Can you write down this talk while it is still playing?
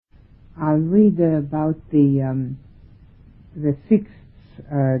I'll read about the sixth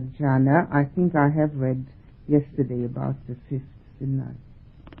jhana. I think I have read yesterday about the fifth, didn't I?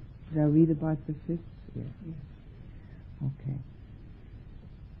 Did I read about the fifth? Yes. Okay.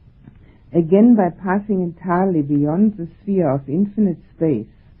 Again, by passing entirely beyond the sphere of infinite space,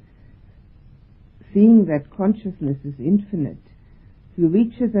 seeing that consciousness is infinite, he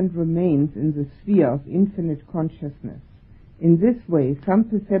reaches and remains in the sphere of infinite consciousness. In this way, some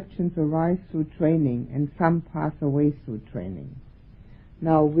perceptions arise through training and some pass away through training.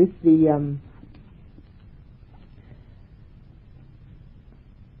 Now, with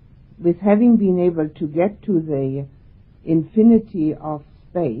having been able to get to the infinity of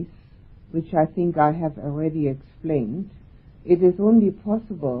space, which I think I have already explained, it is only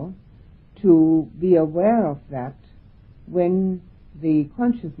possible to be aware of that when the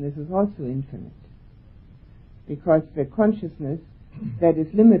consciousness is also infinite. Because the consciousness that is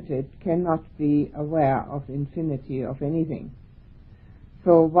limited cannot be aware of infinity of anything.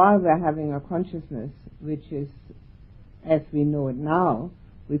 So while we're having a consciousness which is, as we know it now,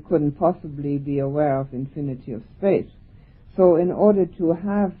 we couldn't possibly be aware of infinity of space. So in order to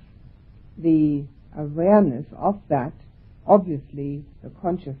have the awareness of that, obviously the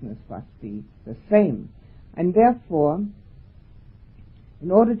consciousness must be the same. And therefore,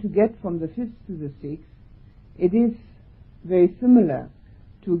 in order to get from the fifth to the sixth, it is very similar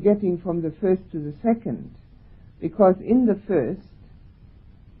to getting from the first to the second, because in the first,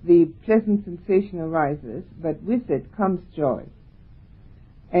 the pleasant sensation arises, but with it comes joy.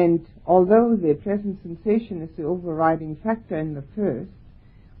 And although the pleasant sensation is the overriding factor in the first,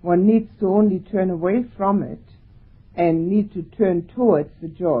 one needs to only turn away from it and need to turn towards the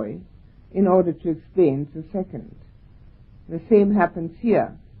joy in order to experience the second. The same happens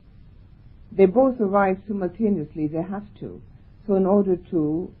here. They both arise simultaneously, they have to. So in order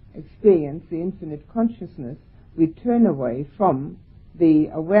to experience the infinite consciousness, we turn away from the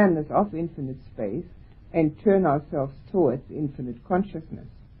awareness of infinite space and turn ourselves towards infinite consciousness.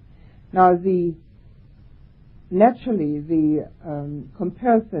 Now, naturally, the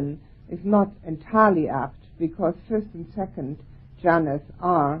comparison is not entirely apt, because first and second jhanas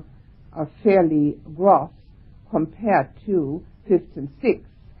are fairly gross compared to fifth and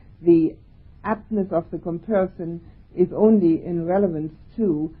sixth. The aptness of the comparison is only in relevance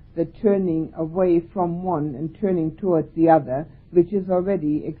to the turning away from one and turning towards the other, which is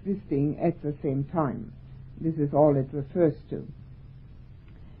already existing at the same time. This is all it refers to.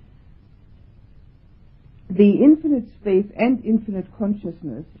 The infinite space and infinite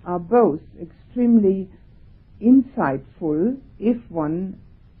consciousness are both extremely insightful if one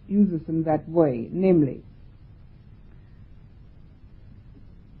uses them that way, namely,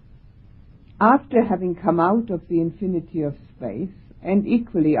 after having come out of the infinity of space and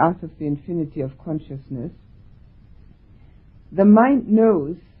equally out of the infinity of consciousness, the mind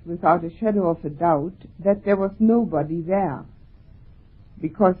knows without a shadow of a doubt that there was nobody there,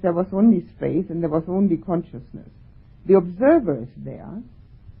 because there was only space and there was only consciousness. The observer is there.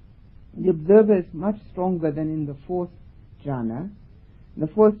 The observer is much stronger than in the fourth jhana. In the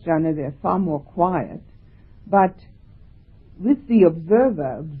fourth jhana they are far more quiet, but with the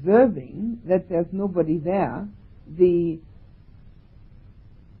observer observing that there's nobody there, the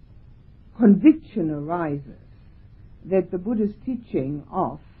conviction arises that the Buddha's teaching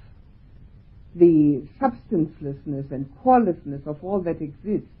of the substancelessness and quality of all that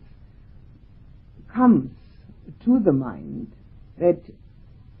exists comes to the mind, that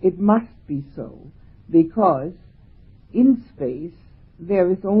it must be so, because in space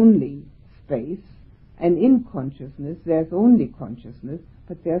there is only space, and in consciousness there's only consciousness,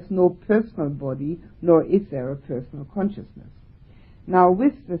 but there's no personal body, nor is there a personal consciousness. Now,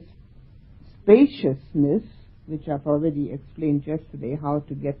 with the spaciousness, which I've already explained yesterday, how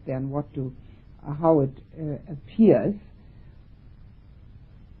to get there and how it appears,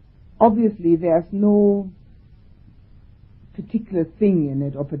 obviously there's no particular thing in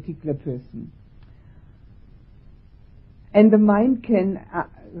it or particular person. And the mind can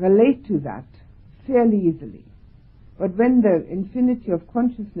relate to that fairly easily. But when the infinity of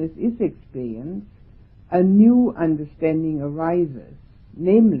consciousness is experienced, a new understanding arises,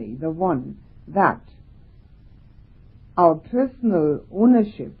 namely the one that our personal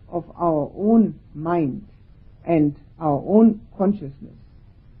ownership of our own mind and our own consciousness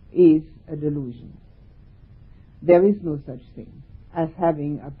is a delusion. There is no such thing as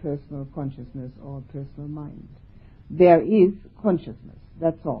having a personal consciousness or a personal mind. There is consciousness,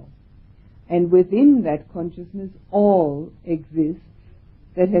 that's all. And within that consciousness all exists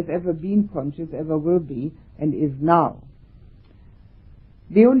that has ever been conscious, ever will be, and is now.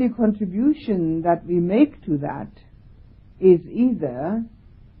 The only contribution that we make to that is either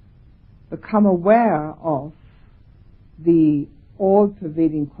become aware of the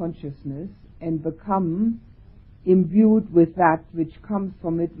all-pervading consciousness and become imbued with that which comes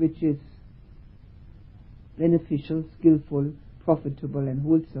from it, which is beneficial, skillful, profitable and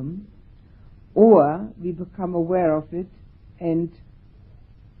wholesome, or we become aware of it and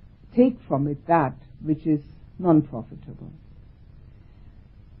take from it that which is non-profitable.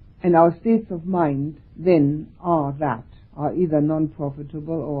 And our states of mind then are either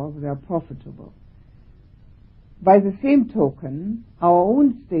non-profitable or they are profitable. By the same token, our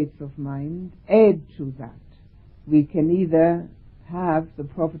own states of mind add to that. We can either have the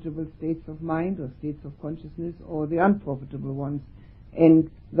profitable states of mind or states of consciousness or the unprofitable ones,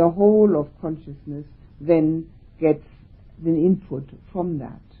 and the whole of consciousness then gets an input from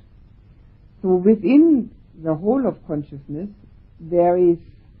that. So within the whole of consciousness there is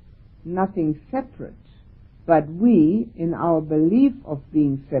nothing separate, but we, in our belief of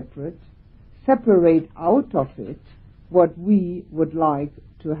being separate, separate out of it what we would like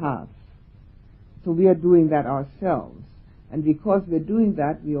to have. So we are doing that ourselves. And because we're doing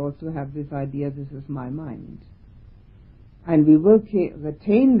that, we also have this idea, this is my mind. And we will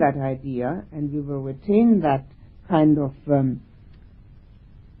retain that idea, and we will retain that kind of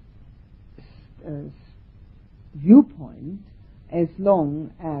viewpoint as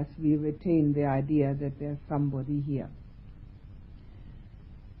long as we retain the idea that there's somebody here.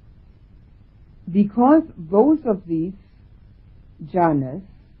 Because both of these jhanas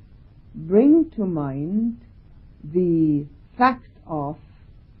bring to mind the fact of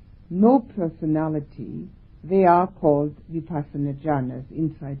no personality, they are called vipassana jhanas,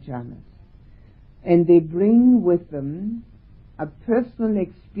 insight jhanas. And they bring with them a personal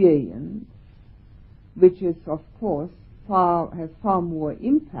experience which is, of course, has far more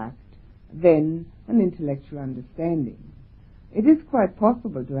impact than an intellectual understanding. It is quite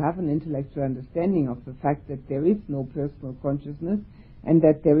possible to have an intellectual understanding of the fact that there is no personal consciousness and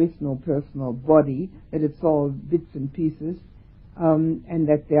that there is no personal body, that it's all bits and pieces, and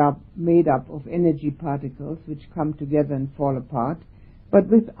that they are made up of energy particles which come together and fall apart. But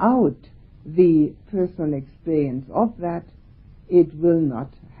without the personal experience of that, it will not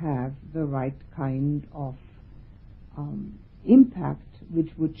have the right kind of impact which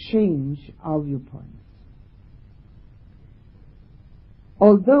would change our viewpoints.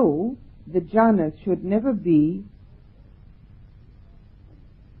 Although the jhanas should never be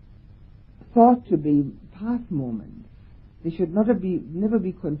thought to be path moments, they should never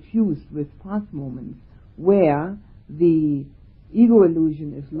be confused with path moments where the ego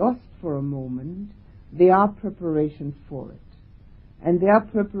illusion is lost for a moment. They are preparations for it. And they are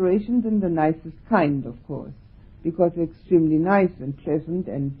preparations in the nicest kind, of course, because they're extremely nice and pleasant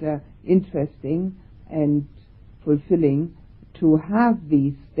and interesting and fulfilling to have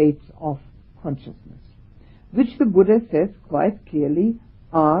these states of consciousness, which the Buddha says quite clearly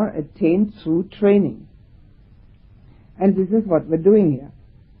are attained through training. And this is what we're doing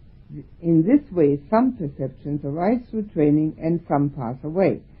here. In this way, some perceptions arise through training and some pass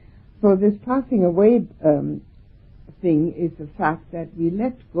away. So this passing away thing is the fact that we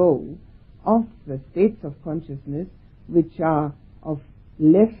let go of the states of consciousness which are of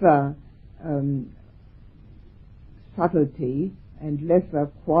lesser subtlety and lesser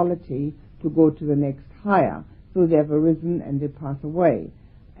quality to go to the next higher. So they have arisen and they pass away.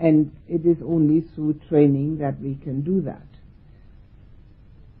 And it is only through training that we can do that.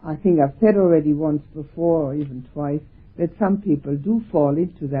 I think I've said already once before, or even twice, that some people do fall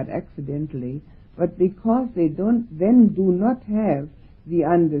into that accidentally, but because they do not have the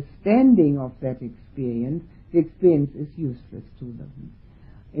understanding of that experience, the experience is useless to them.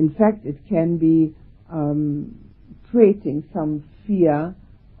 In fact, it can be creating some fear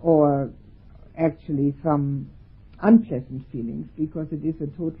or actually some unpleasant feelings, because it is a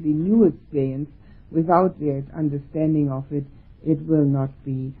totally new experience. Without the understanding of it, it will not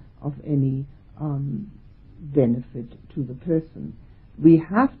be of any benefit to the person. We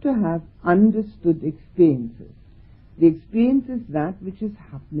have to have understood experiences. The experience is that which is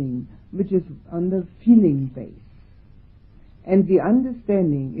happening, which is on the feeling base. And the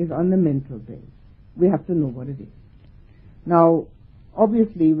understanding is on the mental base. We have to know what it is. Now,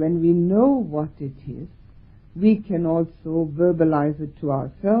 obviously, when we know what it is, we can also verbalize it to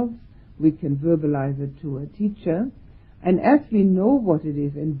ourselves. We can verbalize it to a teacher. And as we know what it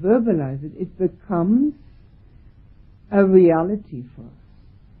is and verbalize it, it becomes a reality for us.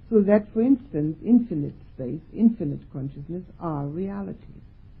 So that, for instance, infinite space, infinite consciousness are realities.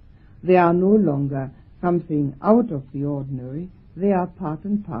 They are no longer something out of the ordinary. they are part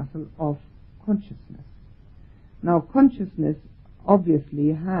and parcel of consciousness. Now, consciousness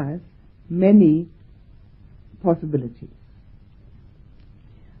obviously has many possibilities.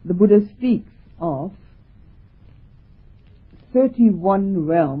 The Buddha speaks of 31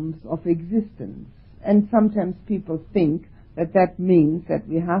 realms of existence, and sometimes people think that that means that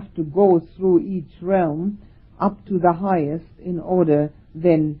we have to go through each realm up to the highest in order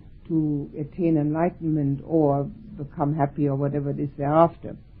then to attain enlightenment or become happy or whatever it is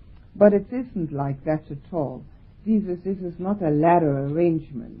thereafter. But it isn't like that at all. This is not a ladder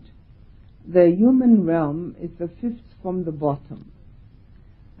arrangement. The human realm is the fifth from the bottom.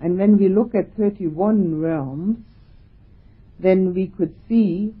 And when we look at 31 realms, then we could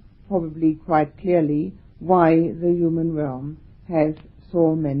see probably quite clearly why the human realm has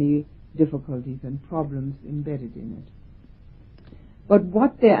so many difficulties and problems embedded in it. But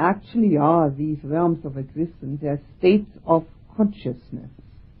what they actually are, these realms of existence, they are states of consciousness.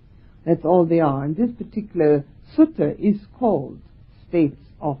 That's all they are. And this particular sutta is called states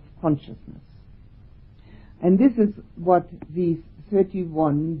of consciousness. And this is what these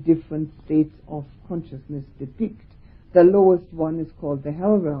 31 different states of consciousness depict. The lowest one is called the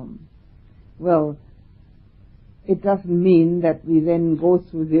hell realm. Well, it doesn't mean that we then go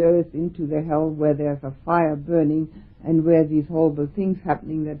through the earth into the hell where there's a fire burning and where these horrible things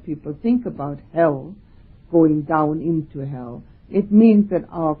happening that people think about hell, going down into hell. It means that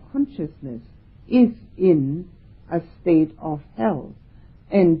our consciousness is in a state of hell.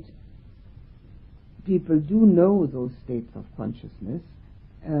 And people do know those states of consciousness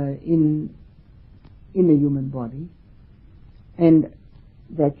in a human body. And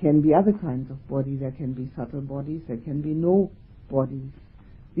there can be other kinds of bodies. There can be subtle bodies. There can be no bodies.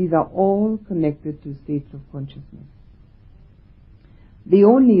 These are all connected to states of consciousness. The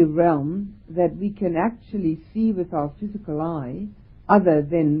only realm that we can actually see with our physical eye, other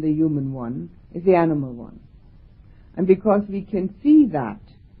than the human one, is the animal one. And because we can see that,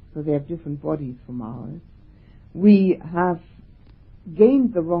 so they have different bodies from ours, we have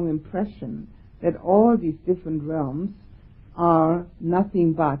gained the wrong impression that all these different realms are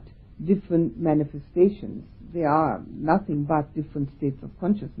nothing but different manifestations. They are nothing but different states of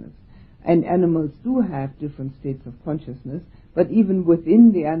consciousness. And animals do have different states of consciousness, but even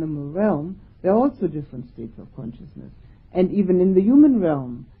within the animal realm, there are also different states of consciousness. And even in the human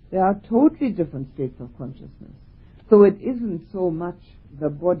realm, there are totally different states of consciousness. So it isn't so much the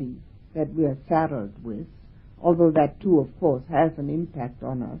body that we are saddled with, although that too, of course, has an impact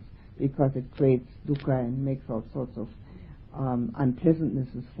on us because it creates dukkha and makes all sorts of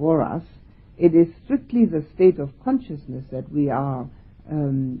unpleasantnesses for us. It is strictly the state of consciousness that we are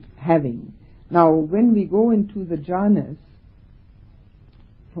having. Now, when we go into the jhanas,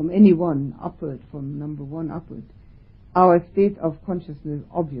 from any one upward, from number one upward, our state of consciousness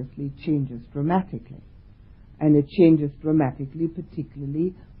obviously changes dramatically. And it changes dramatically,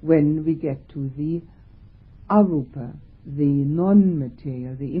 particularly when we get to the arupa, the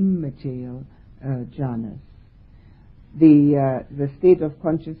non-material, the immaterial jhanas. The state of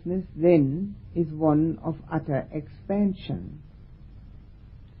consciousness then is one of utter expansion.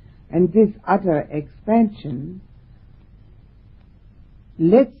 And this utter expansion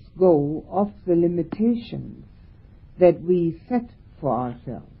lets go of the limitations that we set for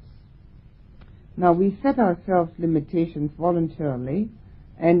ourselves. Now, we set ourselves limitations voluntarily,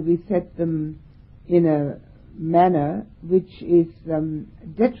 and we set them in a manner which is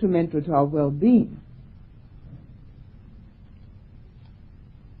detrimental to our well-being.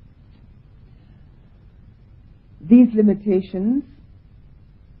 These limitations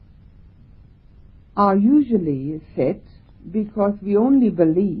are usually set because we only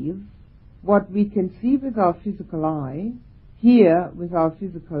believe what we can see with our physical eye, hear with our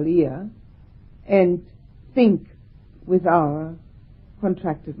physical ear, and think with our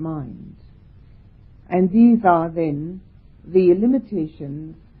contracted mind. And these are then the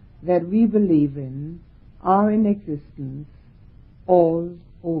limitations that we believe in are in existence all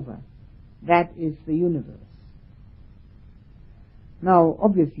over. That is the universe. Now,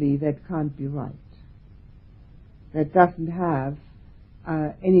 obviously, that can't be right. That doesn't have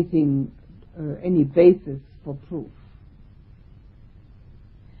any basis for proof.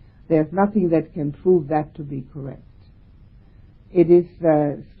 There's nothing that can prove that to be correct. It is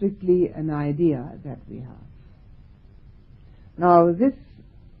strictly an idea that we have. Now, this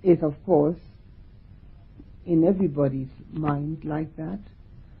is, of course, in everybody's mind like that,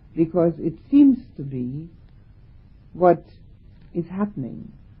 because it seems to be what is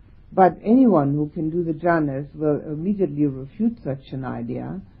happening. But anyone who can do the jhanas will immediately refute such an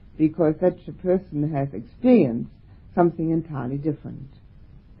idea, because such a person has experienced something entirely different,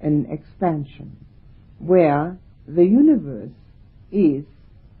 an expansion, where the universe is,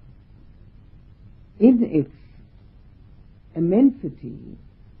 in its immensity,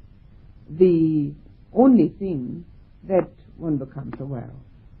 the only thing that one becomes aware of.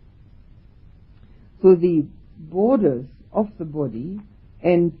 So the borders of the body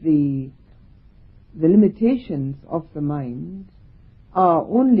and the limitations of the mind are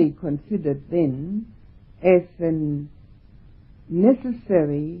only considered then as a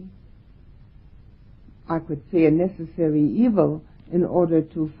necessary, I could say a necessary evil in order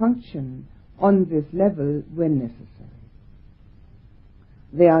to function on this level when necessary.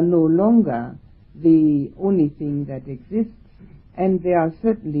 They are no longer the only thing that exists, and they are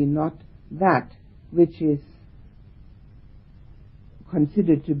certainly not that which is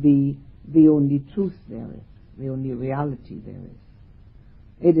considered to be the only truth there is, the only reality there is.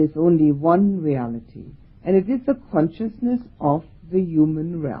 It is only one reality, and it is the consciousness of the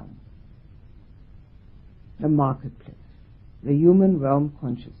human realm, the marketplace, the human realm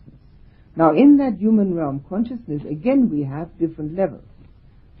consciousness. Now, in that human realm consciousness, again, we have different levels.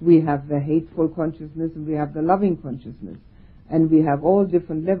 We have the hateful consciousness and we have the loving consciousness, and we have all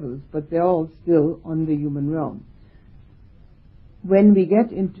different levels, but they're all still on the human realm. When we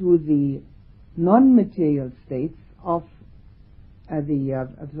get into the non-material states of the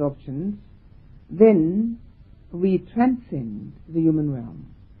absorptions, then we transcend the human realm.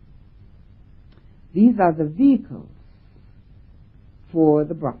 These are the vehicles for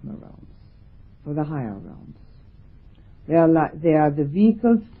the Brahma realms, for the higher realms. They are the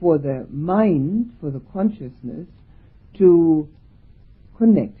vehicles for the mind, for the consciousness, to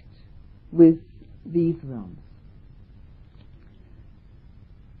connect with these realms.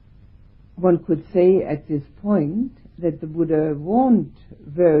 One could say at this point that the Buddha warned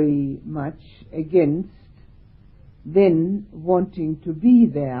very much against then wanting to be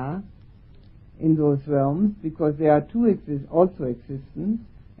there in those realms, because there are two also existence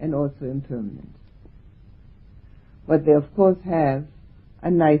and also impermanent. But they of course have a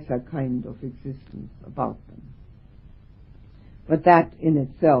nicer kind of existence about them. But that in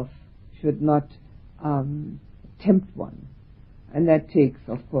itself should not tempt one. And that takes,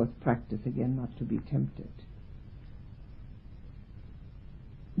 of course, practice again, not to be tempted.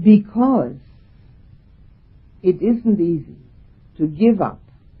 Because it isn't easy to give up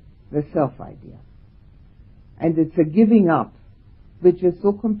the self-idea. And it's a giving up which is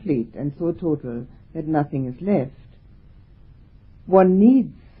so complete and so total that nothing is left. One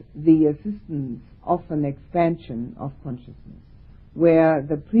needs the assistance of an expansion of consciousness, where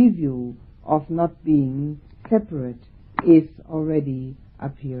the preview of not being separate is already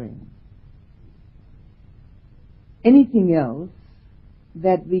appearing. Anything else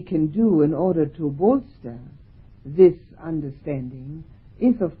that we can do in order to bolster this understanding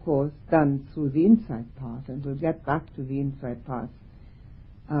is, of course, done through the insight path, and we'll get back to the insight path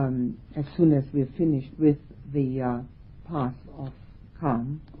as soon as we're finished with the path of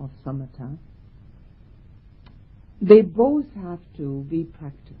calm, of samatha. They both have to be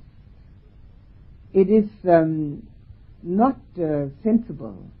practiced. It is not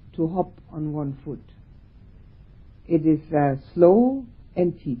sensible to hop on one foot. It is slow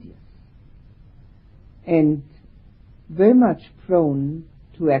and tedious, and very much prone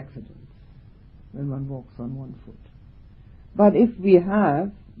to accidents when one walks on one foot. But if we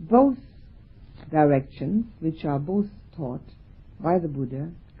have both directions, which are both taught by the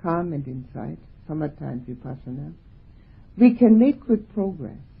Buddha, calm and insight, samatha and vipassana, we can make quick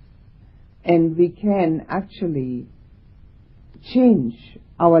progress, and we can actually change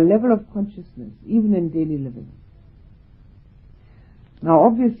our level of consciousness even in daily living. Now,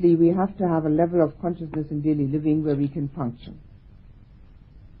 obviously, we have to have a level of consciousness in daily living where we can function.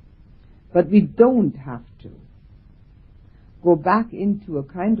 But we don't have to go back into a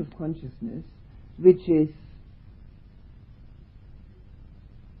kind of consciousness which is,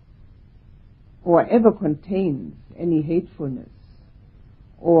 or ever contains any hatefulness,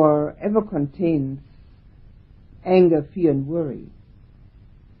 or ever contains anger, fear, and worry,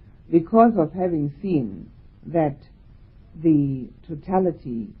 because of having seen that the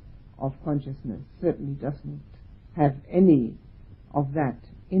totality of consciousness certainly doesn't have any of that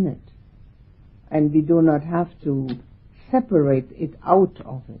in it, and we do not have to separate it out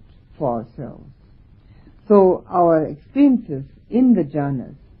of it for ourselves. So our experiences in the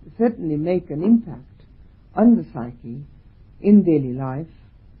jhanas certainly make an impact on the psyche in daily life,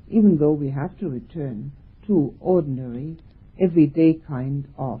 even though we have to return to ordinary, everyday kind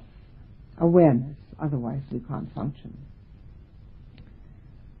of awareness. Otherwise we can't function.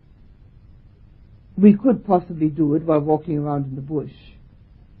 We could possibly do it while walking around in the bush.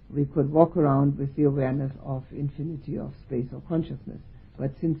 We could walk around with the awareness of infinity of space or consciousness.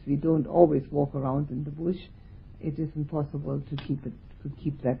 But since we don't always walk around in the bush, it isn't possible to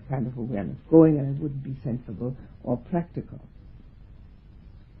keep that kind of awareness going, and it wouldn't be sensible or practical.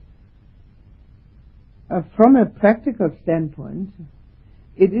 From a practical standpoint,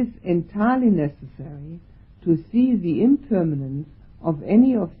 it is entirely necessary to see the impermanence of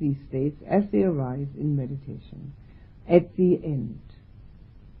any of these states as they arise in meditation at the end.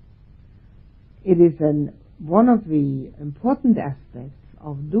 It is one of the important aspects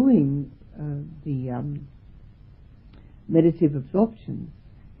of doing the meditative absorption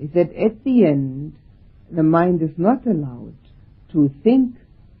is that at the end the mind is not allowed to think,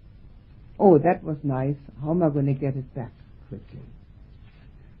 oh, that was nice, how am I going to get it back quickly?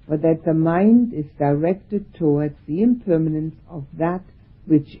 But that the mind is directed towards the impermanence of that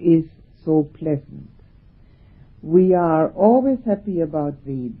which is so pleasant. We are always happy about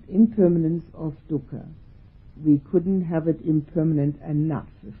the impermanence of dukkha. We couldn't have it impermanent enough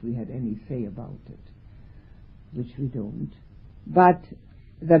if we had any say about it, which we don't. But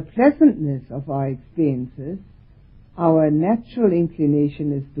the pleasantness of our experiences, our natural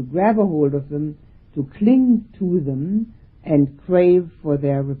inclination is to grab a hold of them, to cling to them, and crave for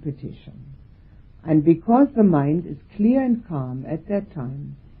their repetition. And because the mind is clear and calm at that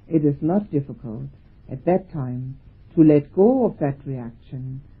time, it is not difficult at that time to let go of that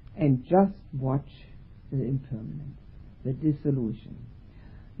reaction and just watch the impermanence, the dissolution.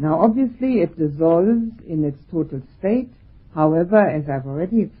 Now obviously it dissolves in its total state. However, as I've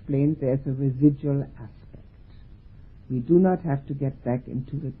already explained, there's a residual aspect. We do not have to get back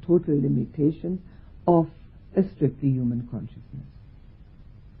into the total limitation of a strictly human consciousness.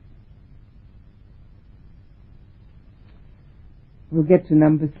 We'll get to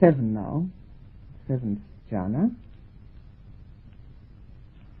number 7 now, 7th jhana.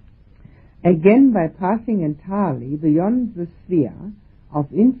 Again, by passing entirely beyond the sphere of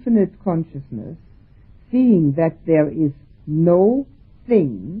infinite consciousness, seeing that there is no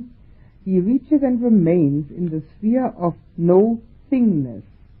thing, he reaches and remains in the sphere of no thingness.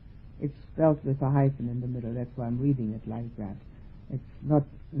 It's spelled with a hyphen in the middle, that's why I'm reading it like that. It's not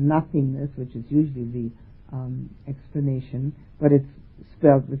nothingness, which is usually the explanation, but it's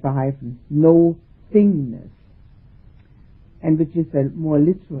spelled with a hyphen, no thingness, and which is a more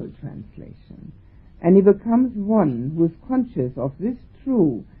literal translation. And he becomes one who is conscious of this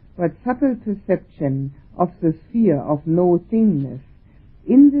true but subtle perception of the sphere of no thingness.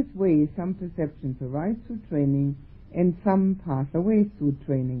 In this way, some perceptions arise through training and some pass away through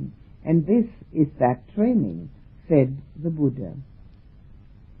training. And this is that training, said the Buddha.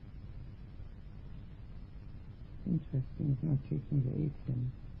 Interesting, it's not taking the 8th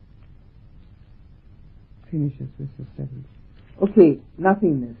in. Finishes with the 7th. Okay,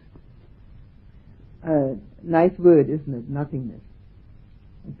 nothingness. Nice word, isn't it? Nothingness.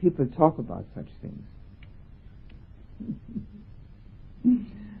 And people talk about such things.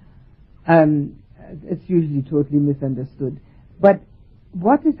 It's usually totally misunderstood. But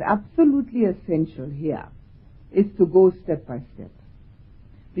what is absolutely essential here is to go step by step.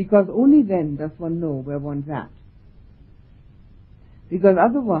 Because only then does one know where one's at. Because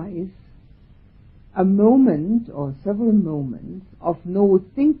otherwise, a moment or several moments of no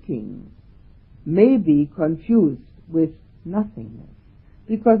thinking may be confused with nothingness.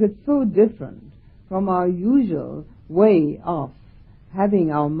 Because it's so different from our usual way of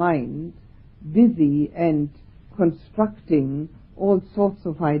having our mind busy and constructing all sorts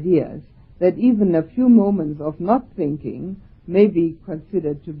of ideas, that even a few moments of not thinking may be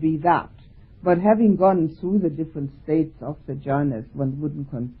considered to be that. But having gone through the different states of the jhanas, one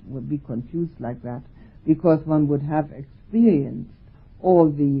would be confused like that, because one would have experienced all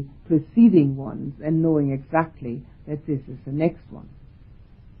the preceding ones and knowing exactly that this is the next one.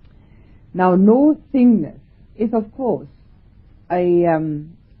 Now, no thingness is, of course, a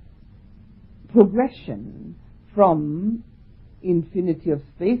progression from infinity of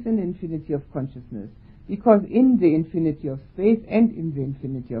space and infinity of consciousness, because in the infinity of space and in the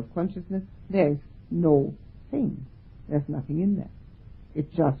infinity of consciousness there is no thing. There's nothing in there.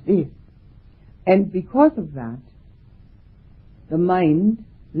 It just is. And because of that, the mind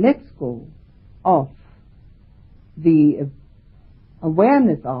lets go of the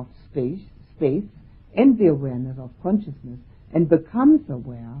awareness of space and the awareness of consciousness, and becomes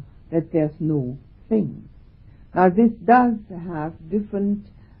aware that there's no thing. Now this does have different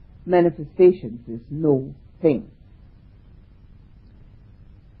manifestations, this no thing.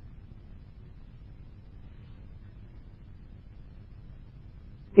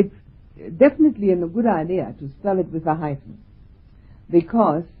 definitely a good idea to spell it with a hyphen,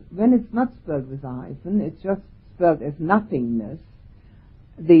 because when it's not spelled with a hyphen, it's just spelled as nothingness,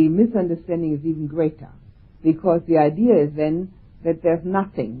 the misunderstanding is even greater, because the idea is then that there's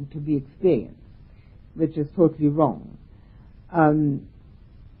nothing to be experienced, which is totally wrong.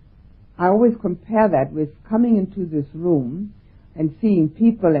 I always compare that with coming into this room and seeing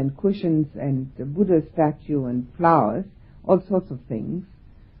people and cushions and the Buddha statue and flowers, all sorts of things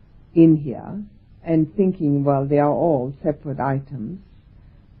in here, and thinking, well, they are all separate items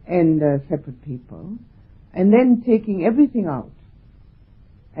and separate people, and then taking everything out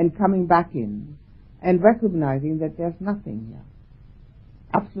and coming back in and recognizing that there's nothing here.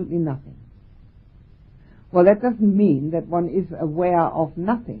 Absolutely nothing. Well, that doesn't mean that one is aware of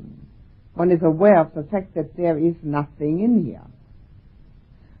nothing. One is aware of the fact that there is nothing in here.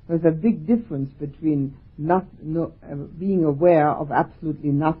 There's a big difference between being aware of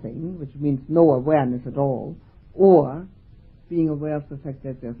absolutely nothing, which means no awareness at all, or being aware of the fact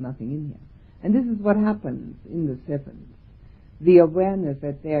that there's nothing in here. And this is what happens in the seventh. The awareness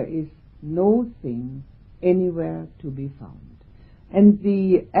that there is no thing anywhere to be found. And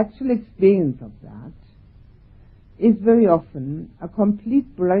the actual experience of that is very often a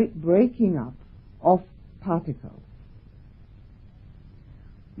complete breaking up of particles,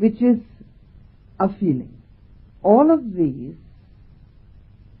 which is a feeling. All of these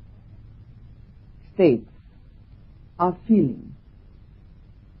states are feeling.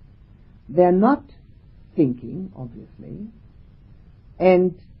 They're not thinking, obviously,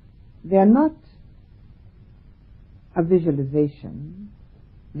 and they're not a visualization.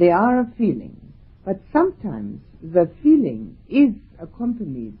 They are a feeling. But sometimes the feeling is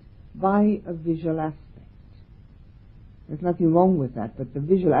accompanied by a visual aspect. There's nothing wrong with that, but the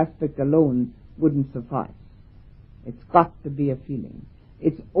visual aspect alone wouldn't suffice. It's got to be a feeling.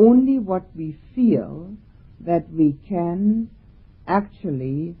 It's only what we feel that we can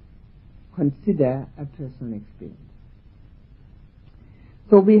actually consider a personal experience.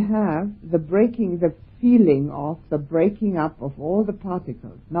 So we have the feeling of the breaking up of all the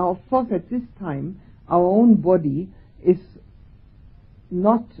particles. Now, of course, at this time, our own body is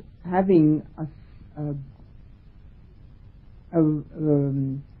not having a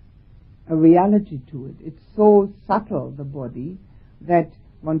reality to it. It's so subtle, the body, that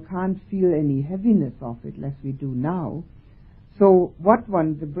one can't feel any heaviness of it, as we do now. So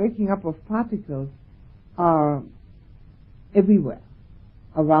the breaking up of particles are everywhere,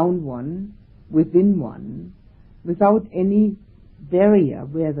 around one, within one, without any barrier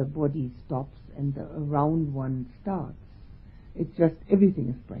where the body stops and the around one starts. It's just everything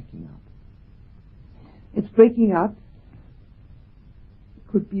is breaking up. It's breaking up. It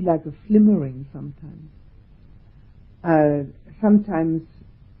could be like a flimmering sometimes. Sometimes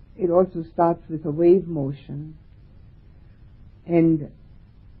it also starts with a wave motion, and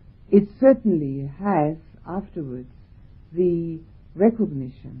it certainly has afterwards the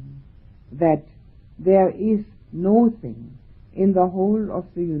recognition that there is no thing in the whole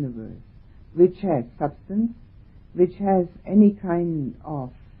of the universe which has substance, which has any kind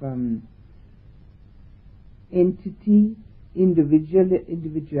of entity,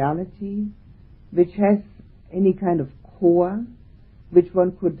 individuality, which has any kind of core, which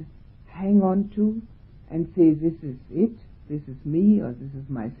one could hang on to and say, this is it, this is me, or this is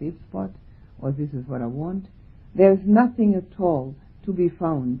my safe spot, or this is what I want. There is nothing at all to be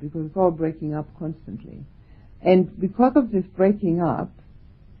found, because it's all breaking up constantly. And because of this breaking up,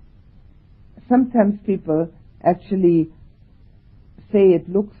 sometimes people actually say it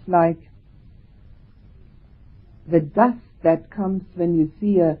looks like the dust that comes when you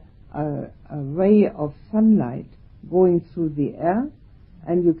see a ray of sunlight going through the air,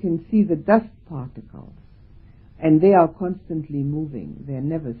 and you can see the dust particles, and they are constantly moving, they're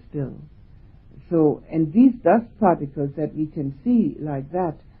never still. So, and these dust particles that we can see like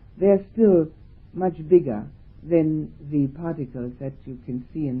that, they're still much bigger than the particles that you can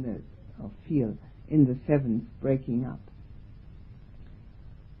see or feel in the seventh breaking up.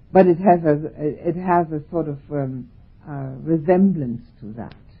 But it has a sort of resemblance to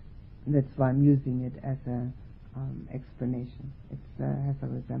that. And that's why I'm using it as an explanation. It has a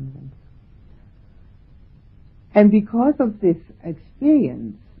resemblance. And because of this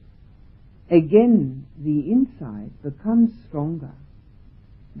experience, again, the insight becomes stronger,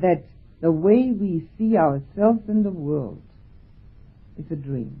 that the way we see ourselves in the world is a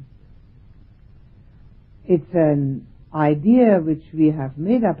dream. It's an idea which we have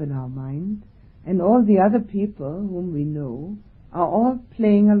made up in our mind, and all the other people whom we know are all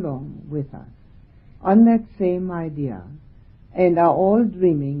playing along with us on that same idea, and are all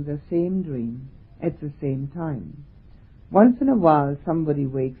dreaming the same dream at the same time. Once in a while somebody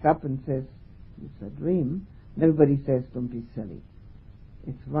wakes up and says, it's a dream, and everybody says, don't be silly.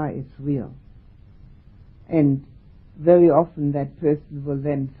 It's right, it's real. And very often that person will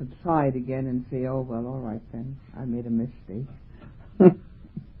then subside again and say, oh, well, all right then, I made a mistake.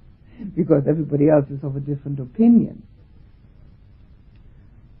 Because everybody else is of a different opinion.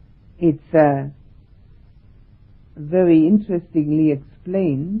 It's very interestingly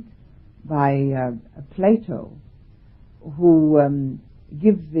explained by Plato, who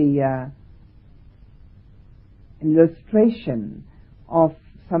gives the illustration of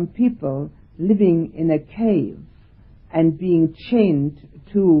some people living in a cave and being chained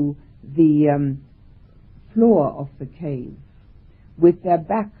to the floor of the cave with their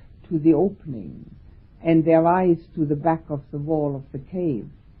back to the opening and their eyes to the back of the wall of the cave.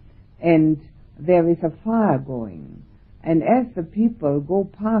 And there is a fire going. And as the people go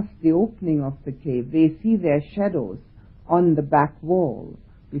past the opening of the cave, they see their shadows on the back wall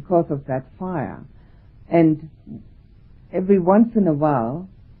because of that fire. And every once in a while,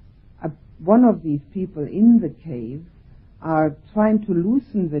 one of these people in the cave are trying to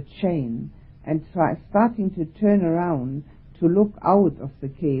loosen the chain and starting to turn around to look out of the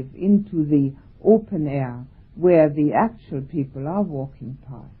cave into the open air where the actual people are walking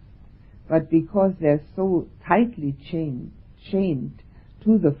past. But because they're so tightly chained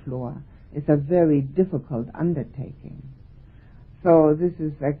to the floor, it's a very difficult undertaking. So this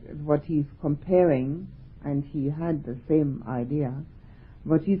is what he's comparing, and he had the same idea,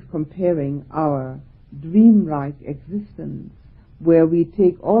 but he's comparing our dreamlike existence where we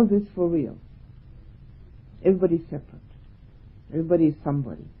take all this for real. Everybody's separate. Everybody is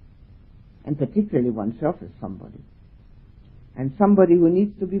somebody. And particularly oneself is somebody. And somebody who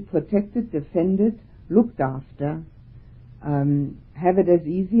needs to be protected, defended, looked after, have it as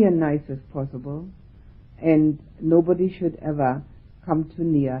easy and nice as possible, and nobody should ever come too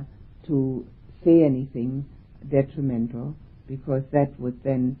near to say anything detrimental, because that would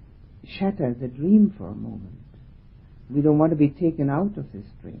then shatter the dream for a moment. We don't want to be taken out of this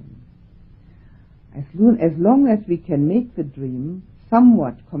dream. As long as we can make the dream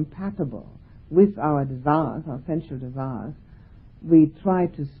somewhat compatible with our desires, our sensual desires, we try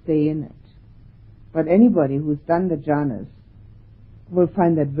to stay in it. But anybody who's done the jhanas will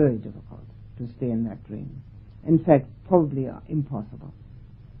find that very difficult to stay in that dream. In fact, probably impossible.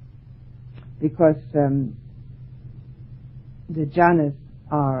 Because the jhanas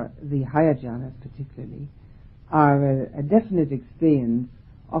are, the higher jhanas particularly, are a definite experience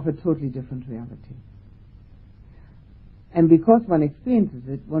of a totally different reality. And because one experiences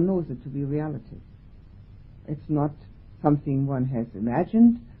it, one knows it to be reality. It's not something one has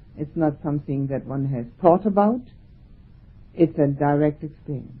imagined. It's not something that one has thought about. It's a direct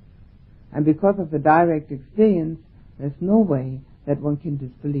experience. And because of the direct experience, there's no way that one can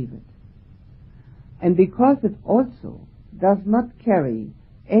disbelieve it. And because it also does not carry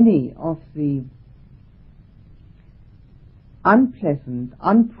any of the unpleasant,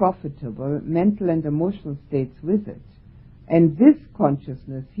 unprofitable mental and emotional states with it, and this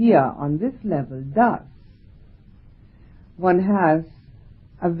consciousness here on this level does, one has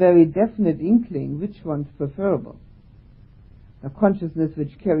a very definite inkling which one's preferable. The consciousness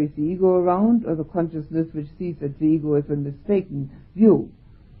which carries the ego around, or the consciousness which sees that the ego is a mistaken view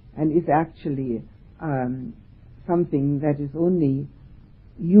and is actually something that is only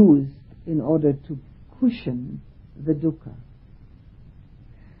used in order to cushion the dukkha.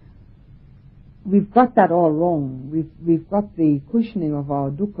 We've got that all wrong. We've got the cushioning of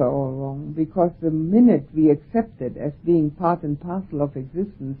our dukkha all wrong, because the minute we accept it as being part and parcel of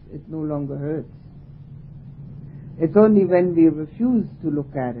existence, it no longer hurts. It's only when we refuse to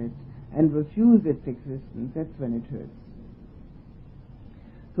look at it and refuse its existence, that's when it hurts.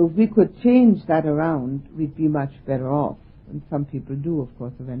 So if we could change that around, we'd be much better off. And some people do, of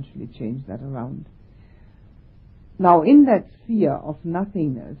course, eventually change that around. Now, in that sphere of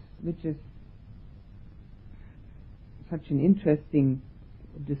nothingness, which is such an interesting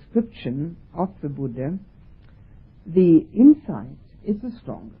description of the Buddha, the insight is the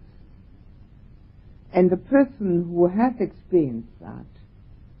strongest. And the person who has experienced that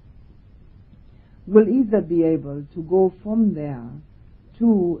will either be able to go from there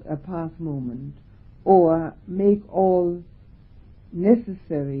to a past moment, or make all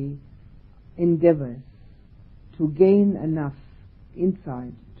necessary endeavors to gain enough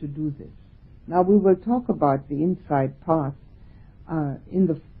insight to do this. Now we will talk about the insight path in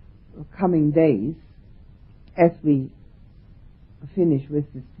the coming days as we finish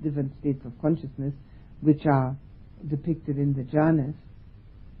with these different states of consciousness which are depicted in the jhanas,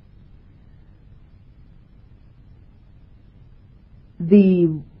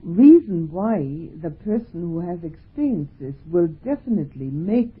 the reason why the person who has experienced this will definitely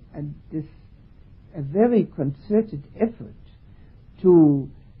make a very concerted effort to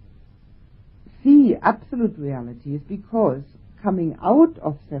see absolute reality is because coming out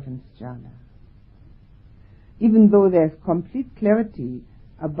of seventh jhana, even though there's complete clarity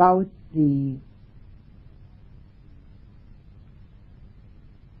about the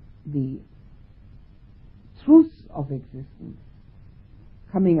truth of existence,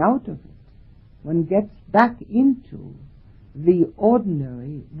 coming out of it, one gets back into the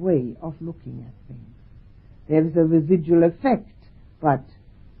ordinary way of looking at things. There's a residual effect, but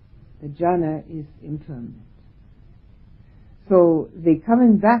the jhana is impermanent. So the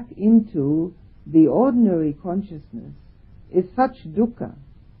coming back into the ordinary consciousness is such dukkha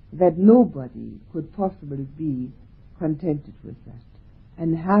that nobody could possibly be contented with that,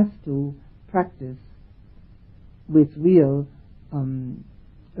 and has to practice with real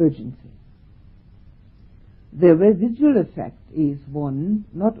urgency. The residual effect is one,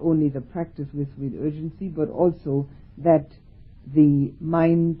 not only the practice with real urgency, but also that the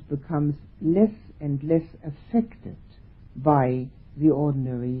mind becomes less and less affected by the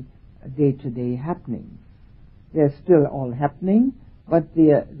ordinary day-to-day happenings. They're still all happening, but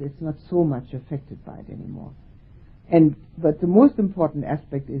it's not so much affected by it anymore. But the most important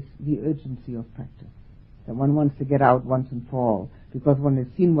aspect is the urgency of practice. That one wants to get out once and for all, because one has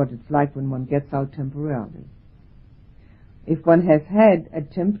seen what it's like when one gets out temporarily. If one has had a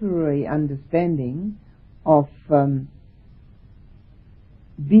temporary understanding of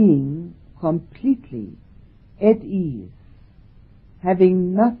being completely at ease,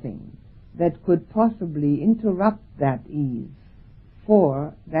 having nothing that could possibly interrupt that ease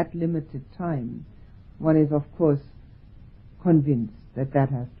for that limited time, one is of course convinced that that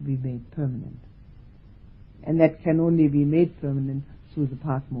has to be made permanent. And that can only be made permanent through the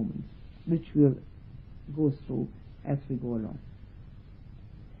past moments, which we'll go through as we go along.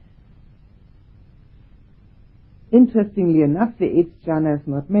 Interestingly enough, the eighth jhana is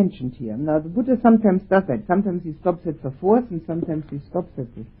not mentioned here. Now, the Buddha sometimes does that. Sometimes he stops at the fourth, and sometimes he stops at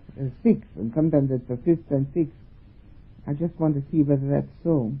the sixth, and sometimes at the fifth and sixth. I just want to see whether that's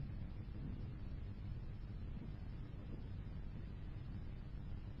so.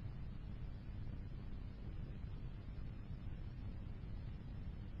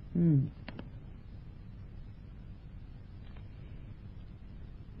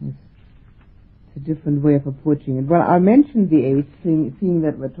 It's a different way of approaching it. Well, I mentioned the eighth, seeing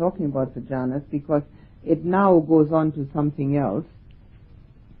that we're talking about the jhanas, because it now goes on to something else.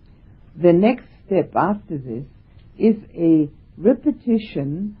 The next step after this is a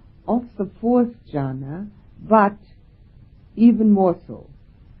repetition of the fourth jhana, but even more so.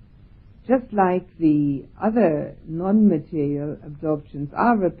 Just like the other non-material absorptions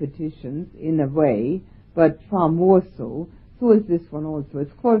are repetitions in a way, but far more so, so is this one also.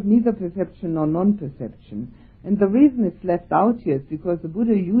 It's called neither perception nor non-perception. And the reason it's left out here is because the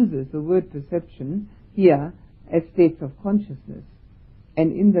Buddha uses the word perception here as states of consciousness.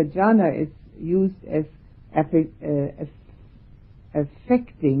 And in the jhana it's used as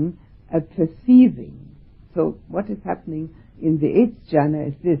affecting a perceiving. So what is happening in the eighth jhana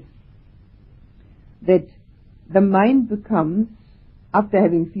is this, that the mind becomes, after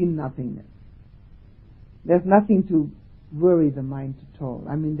having seen nothingness, there's nothing to worry the mind at all.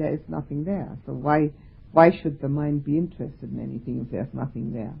 I mean, there is nothing there. So why should the mind be interested in anything if there's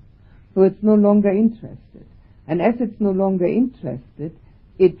nothing there? So it's no longer interested. And as it's no longer interested,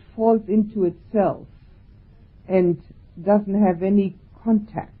 it falls into itself and doesn't have any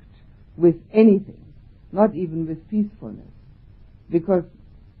contact with anything, not even with peacefulness. Because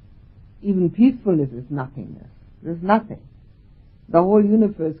even peacefulness is nothingness. There's nothing. The whole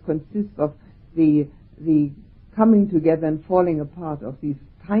universe consists of the coming together and falling apart of these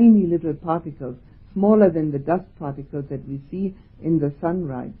tiny little particles, smaller than the dust particles that we see in the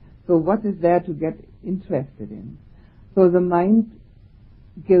sunrise. So what is there to get interested in? So the mind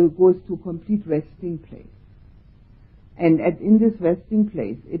goes to complete resting place. And in this resting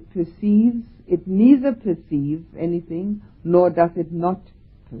place, it neither perceives anything, nor does it not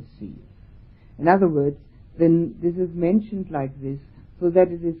perceive. In other words, then this is mentioned like this so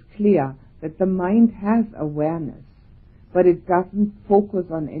that it is clear that the mind has awareness, but it doesn't focus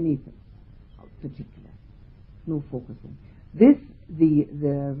on anything particular. No focusing.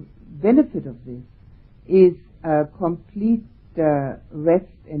 The benefit of this is a complete rest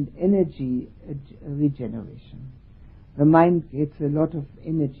and energy regeneration. The mind gets a lot of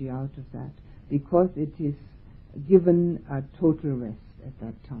energy out of that because it is given a total rest at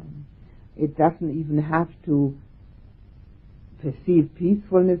that time. It doesn't even have to perceive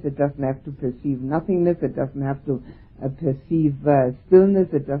peacefulness, it doesn't have to perceive nothingness, it doesn't have to perceive stillness,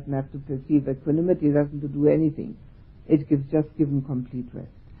 it doesn't have to perceive equanimity, it doesn't have to do anything. It gives just given complete rest.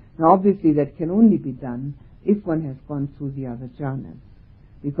 Now obviously that can only be done if one has gone through the other jhanas,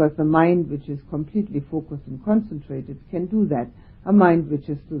 because the mind which is completely focused and concentrated can do that. A mind which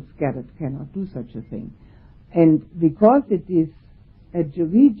is still scattered cannot do such a thing. And because it is a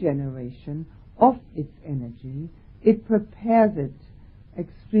regeneration of its energy, it prepares it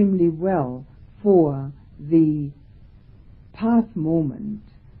extremely well for the path moment,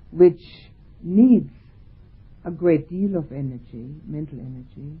 which needs a great deal of energy, mental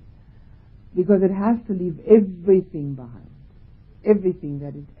energy, because it has to leave everything behind. Everything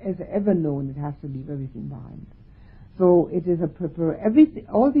that it has ever known, it has to leave everything behind. So it is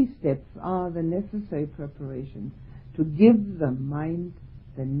all these steps are the necessary preparations to give the mind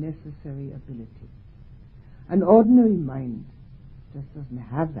the necessary ability. An ordinary mind just doesn't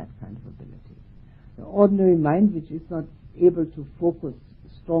have that kind of ability. The ordinary mind, which is not able to focus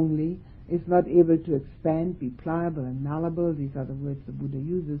strongly, is not able to expand, be pliable and malleable. These are the words the Buddha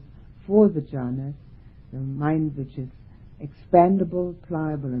uses for the jhanas. The mind which is expandable,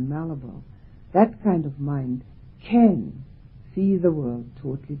 pliable and malleable. That kind of mind can see the world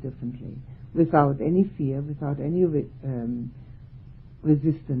totally differently, without any fear, without any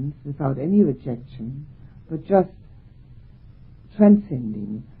resistance, without any rejection, but just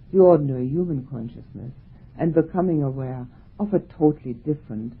transcending the ordinary human consciousness and becoming aware of a totally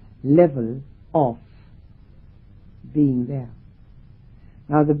different level of being there.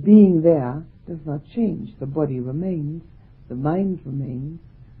 Now the being there does not change. The body remains, the mind remains,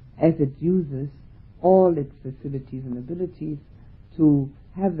 as it uses all its facilities and abilities to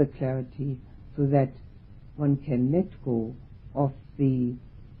have the clarity so that one can let go of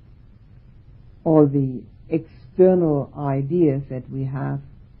all the external ideas that we have,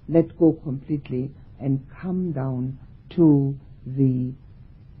 let go completely and come down to the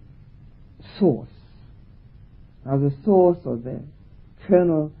source. Now the source or the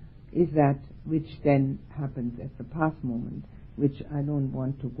kernel is that which then happens at the path moment, which I don't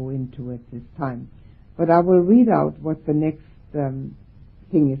want to go into at this time. But I will read out what the next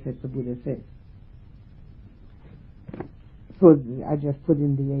thing is that the Buddha says. So I just put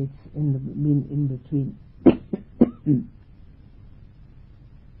in the eighth in between.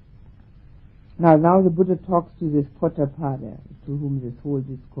 Now the Buddha talks to this Potthapada, to whom this whole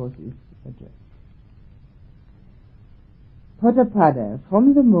discourse is addressed. Potthapada,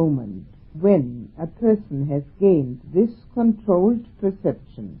 from the moment when a person has gained this controlled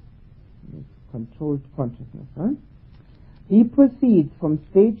perception, this controlled consciousness, he proceeds from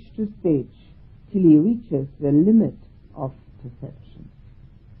stage to stage till he reaches the limit of perception.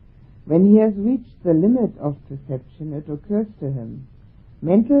 When he has reached the limit of perception, it occurs to him,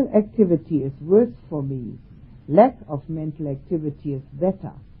 mental activity is worse for me, lack of mental activity is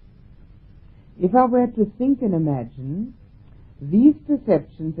better. If I were to think and imagine, these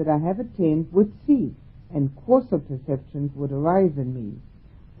perceptions that I have attained would cease, and coarser perceptions would arise in me.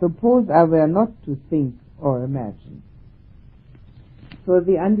 Suppose I were not to think or imagine. So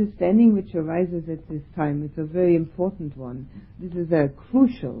the understanding which arises at this time is a very important one. This is a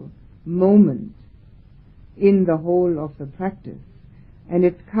crucial moment in the whole of the practice. And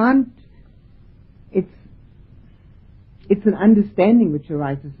it's an understanding which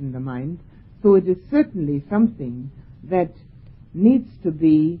arises in the mind, so it is certainly something that needs to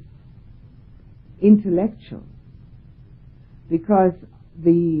be intellectual, because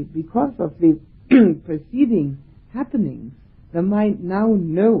of the preceding happenings, the mind now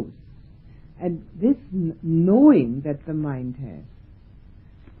knows, and this knowing that the mind has,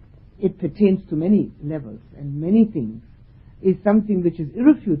 it pertains to many levels and many things, is something which is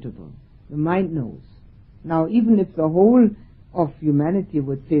irrefutable. The mind knows. Now, even if the whole of humanity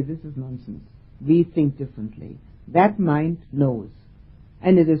would say this is nonsense, we think differently, that mind knows,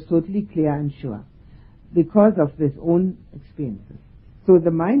 and it is totally clear and sure because of its own experiences. So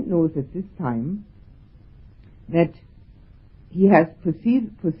the mind knows at this time that he has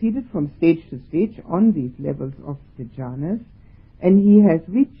proceeded from stage to stage on these levels of the jhanas, and he has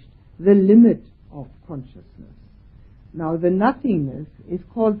reached the limit of consciousness. Now the nothingness is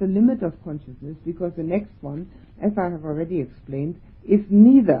called the limit of consciousness because the next one, as I have already explained, is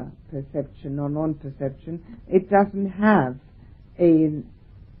neither perception nor non-perception. It doesn't have a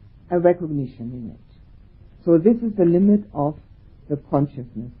recognition in it. So this is the limit of the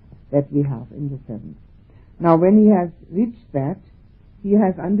consciousness that we have in the seventh. Now when he has reached that, he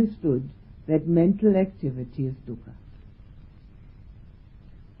has understood that mental activity is dukkha.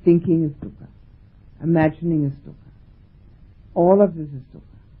 Thinking is dukkha. Imagining is dukkha. All of this is dukkha.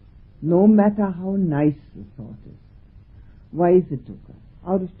 No matter how nice the thought is. Why is it dukkha?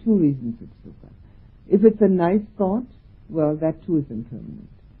 Out of two reasons it's dukkha. If it's a nice thought, well, that too is impermanent.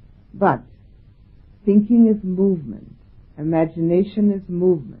 But thinking is movement. Imagination is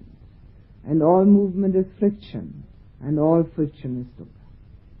movement. And all movement is friction. And all friction is dukkha.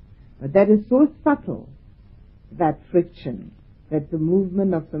 But that is so subtle, that friction, that the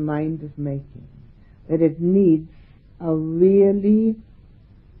movement of the mind is making, that it needs a really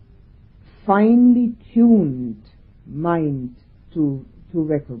finely tuned mind to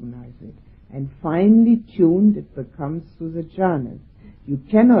recognize it. And finely tuned it becomes through the jhanas. You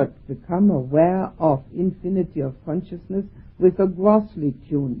cannot become aware of infinity of consciousness with a grossly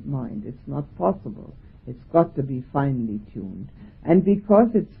tuned mind. It's not possible. It's got to be finely tuned. And because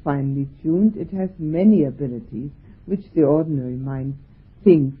it's finely tuned, it has many abilities which the ordinary mind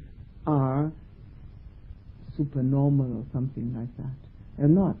thinks are supernormal or something like that. They're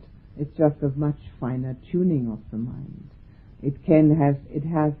not. It's just a much finer tuning of the mind. It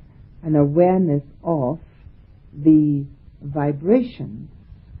has an awareness of the vibrations,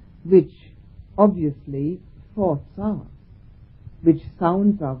 which obviously thoughts are, which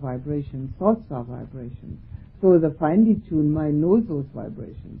sounds are vibrations, thoughts are vibrations. So the finely tuned mind knows those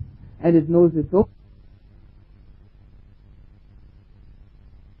vibrations, and it knows its own.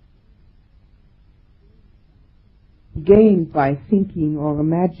 Gained by thinking or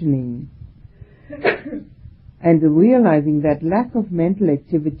imagining and realizing that lack of mental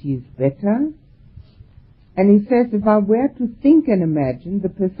activity is better. And he says, if I were to think and imagine, the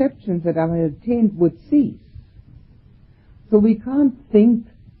perceptions that I have attained would cease. So we can't think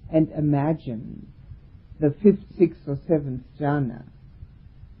and imagine the fifth, sixth or seventh jhana.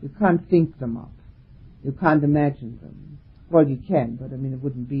 You can't think them up. You can't imagine them. Well, you can, but I mean, it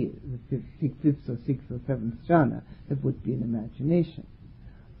wouldn't be the fifth or sixth or seventh jhana. It would be an imagination.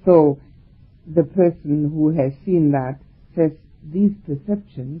 So the person who has seen that says these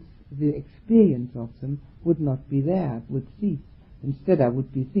perceptions, the experience of them, would not be there. It would cease. Instead, I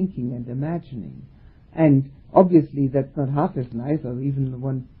would be thinking and imagining. And obviously, that's not half as nice, or even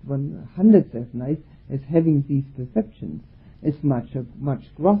 1/100th as nice as having these perceptions. It's much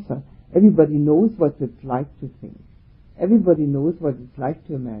grosser. Everybody knows what it's like to think. Everybody knows what it's like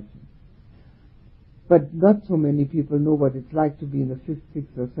to imagine. But not so many people know what it's like to be in the fifth,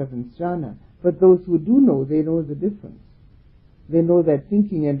 sixth, or seventh jhana. But those who do know, they know the difference. They know that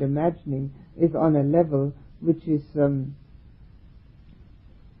thinking and imagining is on a level which is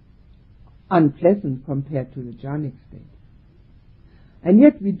unpleasant compared to the jhanic state. And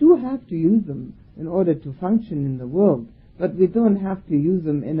yet we do have to use them in order to function in the world, but we don't have to use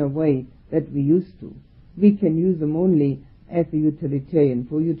them in a way that we used to. We can use them only as a utilitarian,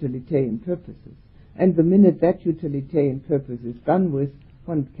 for utilitarian purposes. And the minute that utilitarian purpose is done with,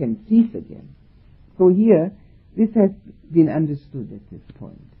 one can cease again. So here, this has been understood at this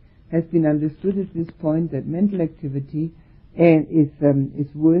point. Has been understood at this point that mental activity is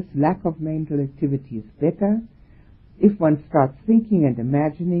worse. Lack of mental activity is better. If one starts thinking and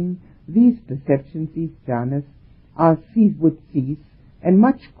imagining, these perceptions, these jhanas, would cease, and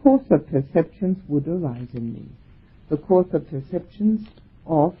much coarser perceptions would arise in me. The coarser perceptions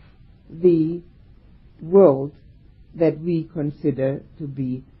of the world that we consider to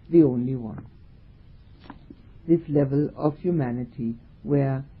be the only one. This level of humanity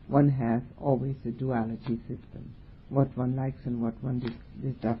where one has always a duality system. What one likes and what one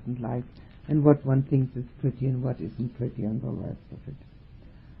doesn't like, and what one thinks is pretty and what isn't pretty, and the rest of it.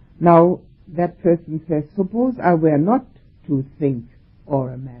 Now, that person says, suppose I were not to think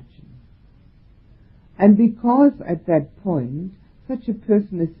or imagine. And because at that point, such a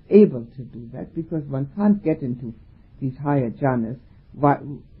person is able to do that, because one can't get into these higher jhanas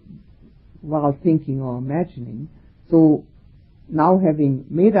while thinking or imagining. So now, having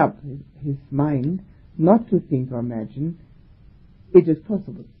made up his mind not to think or imagine, it is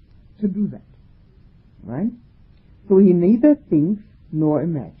possible to do that. Right? So he neither thinks nor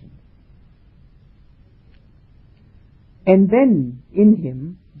imagines. And then in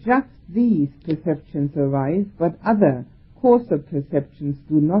him just these perceptions arise, but other coarser perceptions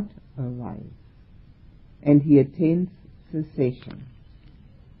do not arise. And he attains cessation.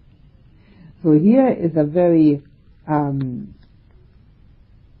 So here is a very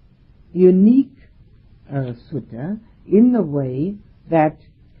unique sutta in the way that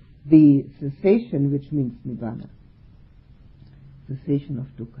the cessation, which means nibbana, cessation of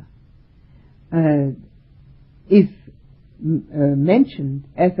dukkha, is mentioned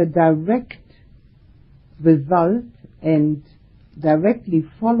as a direct result and directly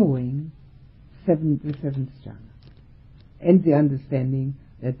following the seventh jhana, and the understanding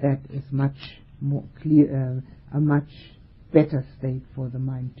that that is much more clear, a much better state for the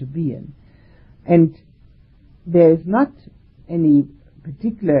mind to be in. And there is not any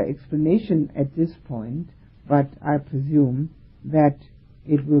particular explanation at this point, but I presume that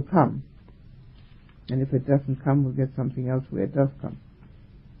it will come. And if it doesn't come, we'll get something else where it does come.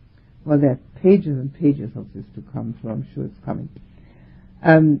 Well, there are pages and pages of this to come, so I'm sure it's coming.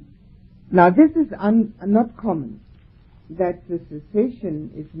 Now, this is not common, that the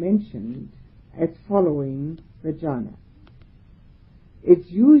cessation is mentioned as following the jhana. It's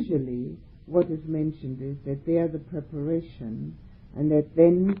usually what is mentioned is that they are the preparation, and that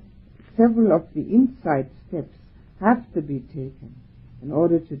then several of the inside steps have to be taken in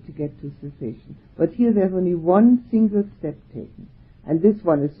order to get to cessation. But here there's only one single step taken, and this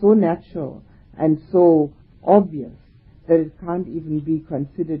one is so natural and so obvious that it can't even be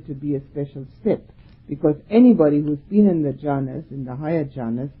considered to be a special step, because anybody who's been in the jhanas, in the higher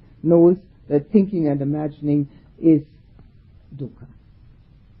jhanas, knows that thinking and imagining is dukkha.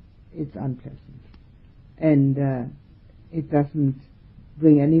 It's unpleasant, and it doesn't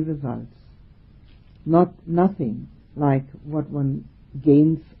bring any results. Nothing like what one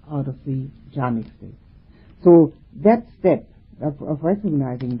gains out of the jhanic state. So that step of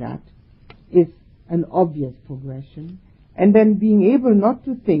recognizing that is an obvious progression, and then being able not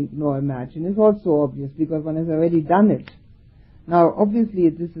to think nor imagine is also obvious, because one has already done it. Now, obviously,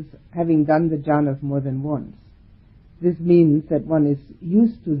 this is having done the jhanas more than once. This means that one is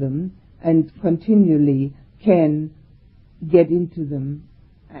used to them and continually can get into them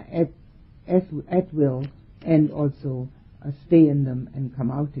at will, and also stay in them and come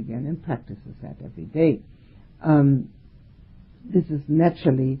out again, and practices that every day. This is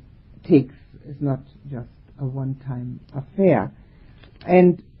naturally is not just a one-time affair.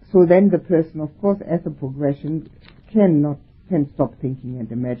 And so then the person, of course, as a progression, can stop thinking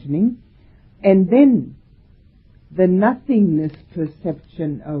and imagining, and then the nothingness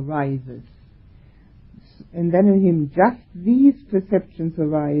perception arises. And then in him just these perceptions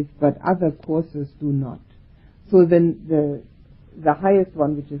arise, but other courses do not. So then the highest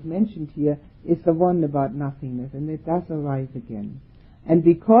one which is mentioned here is the one about nothingness, and it does arise again. And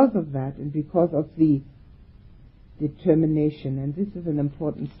because of that, and because of the determination, and this is an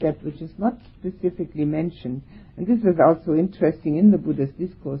important step which is not specifically mentioned, and this is also interesting in the Buddhist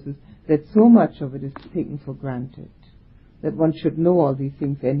discourses, that so much of it is taken for granted, that one should know all these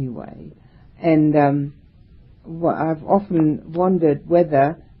things anyway. And I've often wondered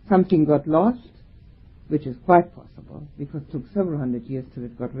whether something got lost, which is quite possible, because it took several hundred years till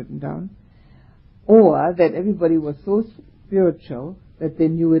it got written down, or that everybody was so spiritual that they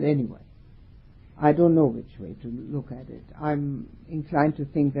knew it anyway. I don't know which way to look at it. I'm inclined to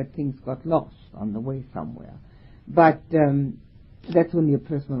think that things got lost on the way somewhere. But that's only a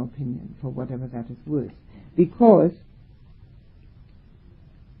personal opinion, for whatever that is worth. Because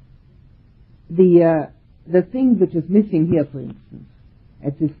the thing which is missing here, for instance,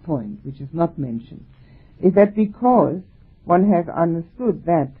 at this point, which is not mentioned, is that because one has understood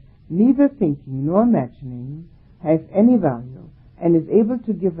that neither thinking nor imagining has any value and is able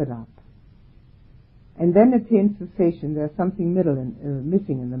to give it up, and then attains cessation, there's something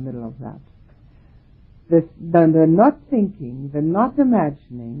missing in the middle of that. The not thinking, the not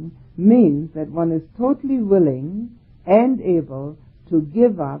imagining, means that one is totally willing and able to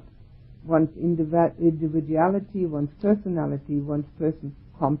give up one's individuality, one's personality, one's person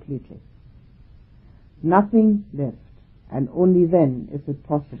completely. Nothing left, and only then is it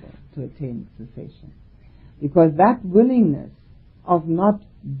possible to attain cessation. Because that willingness of not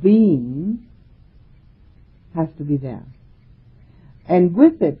being has to be there. And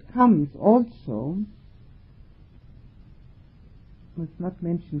with it comes also, it's not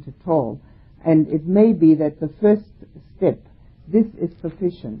mentioned at all, and it may be that the first step, this is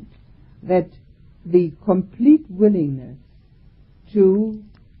sufficient, that the complete willingness to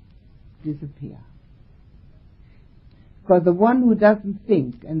disappear. Because the one who doesn't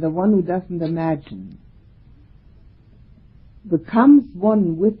think and the one who doesn't imagine becomes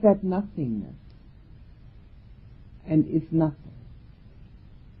one with that nothingness and is nothing.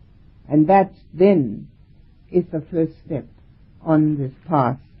 And that then is the first step on this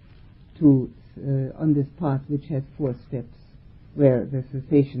path which has 4 steps, where the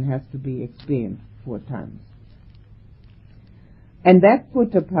cessation has to be experienced 4 times. And that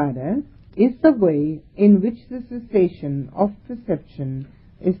Potthapada is the way in which the cessation of perception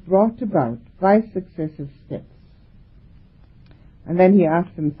is brought about by successive steps. And then he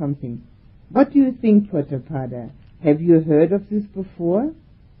asked him something. What do you think, Potthapada? Have you heard of this before?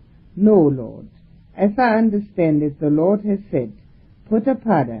 No, Lord. As I understand it, the Lord has said,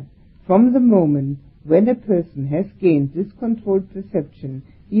 Potthapada, from the moment when a person has gained this controlled perception,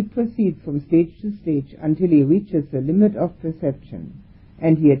 he proceeds from stage to stage until he reaches the limit of perception,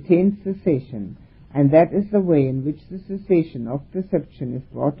 and he attains cessation, and that is the way in which the cessation of perception is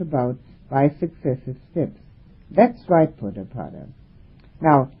brought about by successive steps. That's right, Potthapada.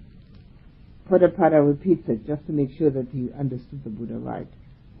 Now, Potthapada repeats it just to make sure that he understood the Buddha right.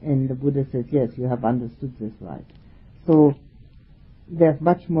 And the Buddha says, yes, you have understood this right. So, there's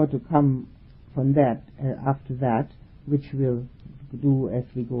much more to come from that, after that, which we'll do as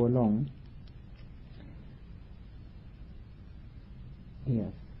we go along.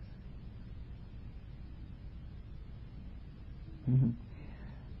 Yes.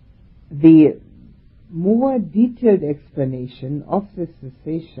 The more detailed explanation of the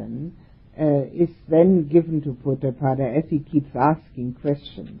cessation is then given to Potthapada as he keeps asking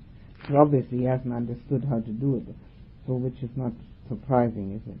questions. So obviously he hasn't understood how to do it, so which is not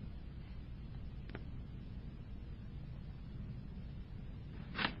surprising, is it?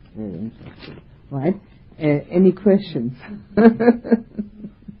 Very interesting. Right? Any questions?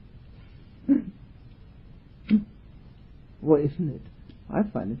 Well, isn't it? I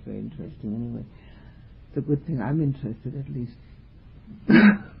find it very interesting anyway. It's a good thing I'm interested, at least.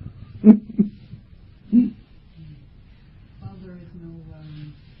 While there is no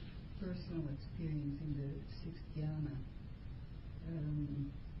personal experience in the sixth jhana,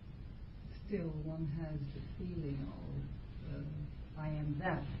 still one has the feeling of I am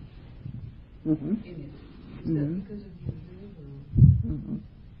that in it. Is that because of the observer?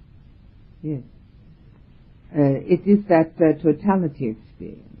 Yes. It is that totality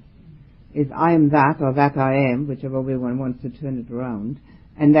experience. Is I am that or that I am, whichever way one wants to turn it around,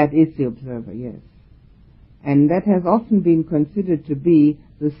 and that is the observer, yes. And that has often been considered to be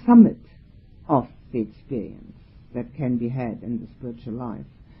the summit of the experience that can be had in the spiritual life.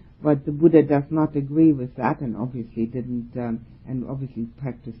 But the Buddha does not agree with that, and obviously didn't, and obviously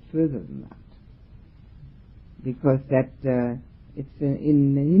practiced further than that. Because that, it's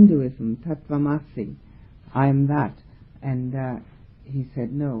in Hinduism, tattvamasi, I am that. And he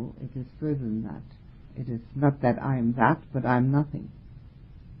said, no, it is further than that. It is not that I am that, but I am nothing.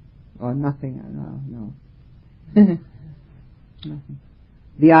 Or nothing, no. Nothing.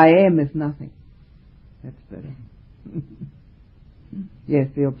 The I am is nothing. That's better. Yes,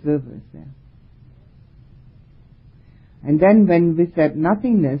 the observer is there. And then when with that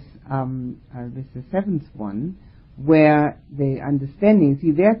nothingness, with the seventh one, where the understanding,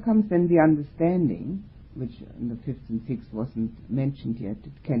 see there comes then the understanding, which in the fifth and sixth wasn't mentioned yet,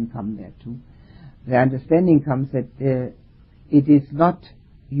 it can come there too. The understanding comes that it is not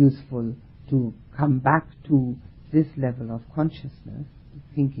useful to come back to this level of consciousness,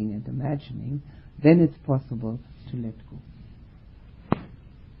 thinking and imagining, then it's possible to let go.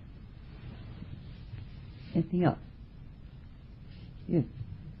 Anything else? Yes.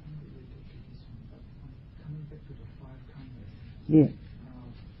 Coming back to the five khandhas. Yes.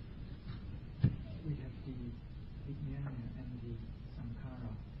 We have the vijnana and the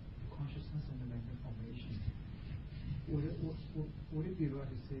sankhara, consciousness and the mental formation. Would it be right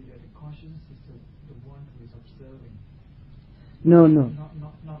to say that the consciousness is the one who is observing? No. No.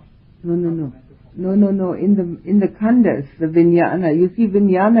 In the khandhas, the vijnana, you see,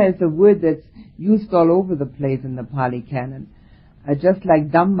 vijnana is a word that's used all over the place in the Pali Canon, just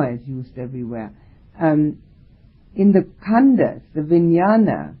like Dhamma is used everywhere. In the khandhas, the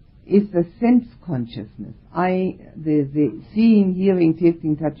vijnana is the sense consciousness. The seeing, hearing,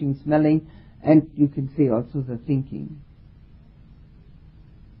 tasting, touching, smelling, and you can say also the thinking.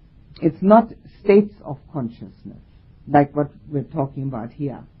 It's not states of consciousness, like what we're talking about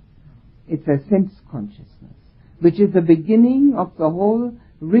here. It's a sense consciousness, which is the beginning of the whole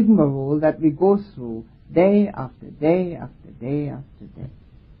rigmarole that we go through day after day after day after day.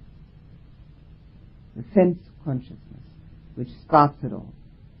 The sense consciousness, which starts it all.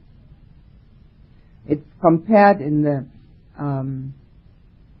 It's compared in the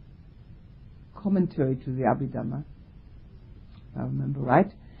commentary to the Abhidhamma, if I remember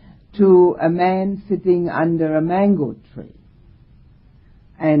right, to a man sitting under a mango tree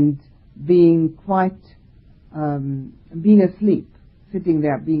and being being asleep, sitting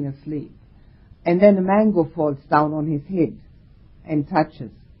there being asleep. And then a mango falls down on his head and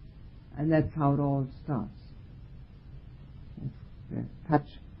touches. And that's how it all starts. It's the touch,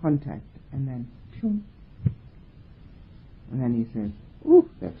 contact, and then phew. And then he says, ooh,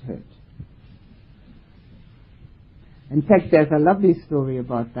 that hurt. In fact, there's a lovely story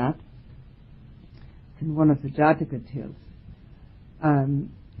about that in one of the Jataka tales.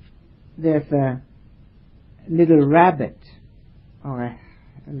 There's a little rabbit, or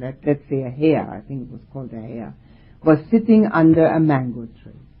let's say a hare, I think it was called a hare, was sitting under a mango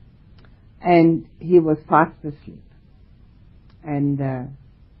tree. And he was fast asleep and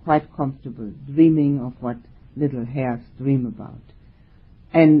quite comfortable, dreaming of what little hares dream about.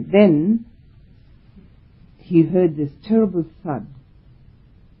 And then he heard this terrible thud.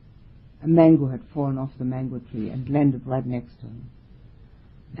 A mango had fallen off the mango tree and landed right next to him.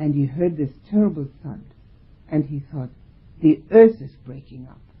 And he heard this terrible thud. And he thought, the earth is breaking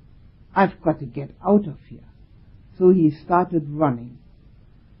up. I've got to get out of here. So he started running.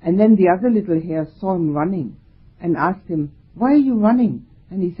 And then the other little hare saw him running and asked him, why are you running?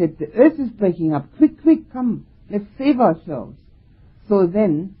 And he said, the earth is breaking up. Quick, quick, come. Let's save ourselves. So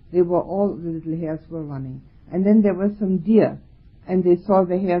then the little hares were running. And then there were some deer. And they saw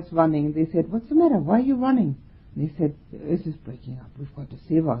the hares running. And they said, what's the matter? Why are you running? And they said, the earth is breaking up. We've got to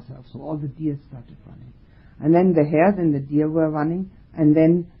save ourselves. So all the deer started running. And then the hares and the deer were running. And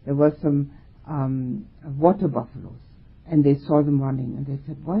then there were some water buffaloes. And they saw them running. And they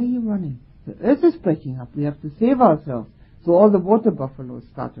said, why are you running? The earth is breaking up. We have to save ourselves. So all the water buffaloes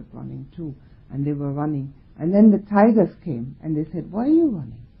started running too. And they were running. And then the tigers came. And they said, why are you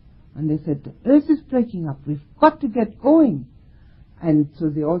running? And they said, the earth is breaking up. We've got to get going. And so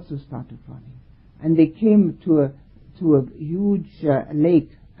they also started running. And they came to a huge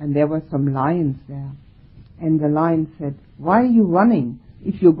lake. And there were some lions there. And the lion said, why are you running?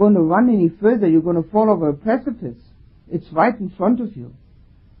 If you're going to run any further, you're going to fall over a precipice. It's right in front of you.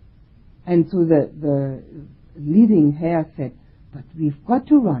 And so the leading hare said, but we've got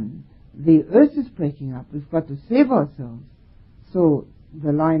to run. The earth is breaking up. We've got to save ourselves. So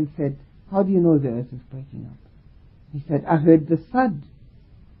the lion said, how do you know the earth is breaking up? He said, I heard the thud.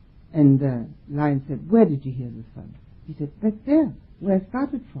 And the lion said, where did you hear the thud? He said, back there, where I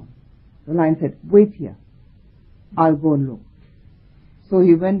started from. The lion said, wait here. I'll go and look. So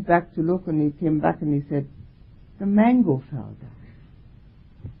he went back to look, and he came back and he said, the mango fell down.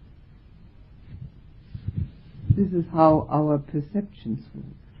 This is how our perceptions work.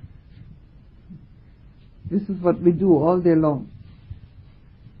 This is what we do all day long,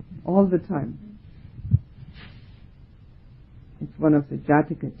 all the time. It's one of the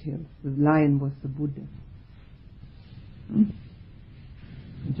Jataka tales. The lion was the Buddha.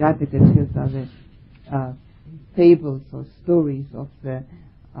 The Jataka tales are the fables or stories of the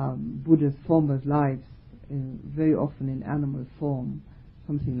Buddha's former lives, very often in animal form,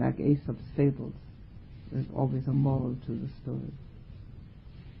 something like Aesop's fables. There's always a moral to the story.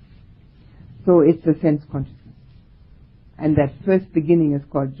 So it's the sense consciousness. And that first beginning is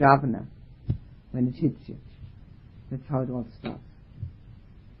called Jhana, when it hits you. That's how it all starts.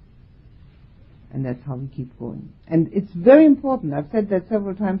 And that's how we keep going. And it's very important. I've said that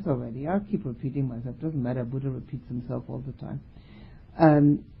several times already. I'll keep repeating myself. It doesn't matter. Buddha repeats himself all the time.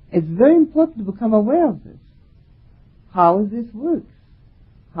 It's very important to become aware of this. How this works.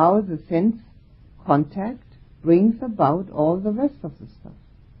 How the sense contact brings about all the rest of the stuff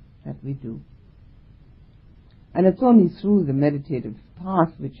that we do. And it's only through the meditative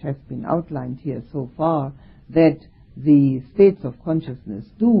path which has been outlined here so far that the states of consciousness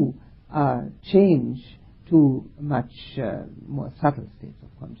do change to much more subtle states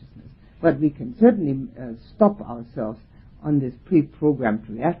of consciousness. But we can certainly stop ourselves on this pre-programmed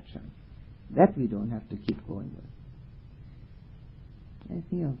reaction. That we don't have to keep going with.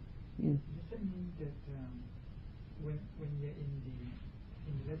 Anything else? Yes. Does that mean that when you're in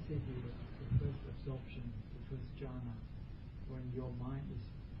let's say the first absorption, the first jhana, when your mind is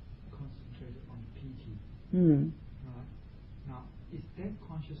concentrated on piti, right? Now, is that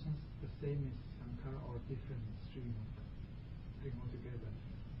consciousness the same as sankhara or different stream altogether?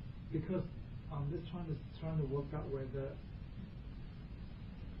 Because I'm just trying to work out whether,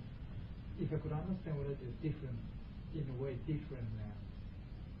 if I could understand whether they're different, in a way different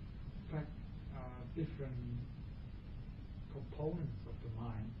different components of the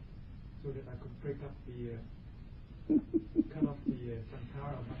mind, so that I could break up cut off the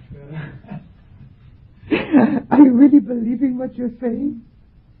sankhara much better. Are you really believing what you're saying?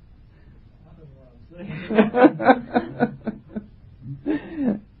 I don't know what I'm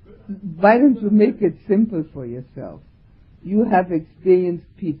saying. Why don't you make it simple for yourself? You have experienced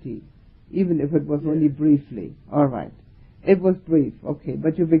piti, even if it was only briefly. All right. It was brief, okay,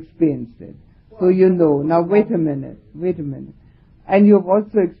 but you've experienced it. So you know. Now wait a minute. And you're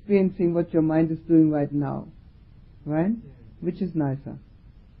also experiencing what your mind is doing right now. Right? Which is nicer?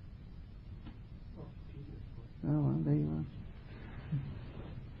 Oh, well, there you are.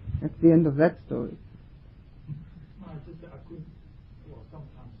 That's the end of that story. No, it's just that I couldn't, well,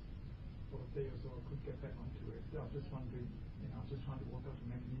 sometimes for a day or so I could get back onto it. I was just wondering, I was just trying to work out the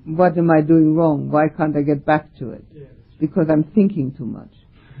mechanism. What am I doing wrong? Why can't I get back to it? Yeah, because I'm thinking too much.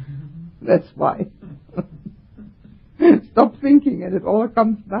 That's why. Stop thinking and it all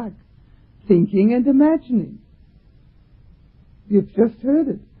comes back. Thinking and imagining. You've just heard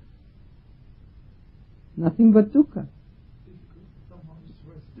it. Nothing but dukkha. Somehow it's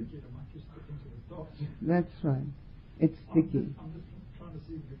very sticky. I might just stick into the thoughts. That's right. It's sticky. I'm just trying to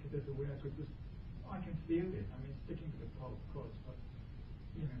see if there's a way I could just, I can feel it. I mean, sticking to the thought, of course, but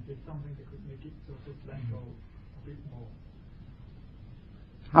if there's something that could make it sort of let go a bit more.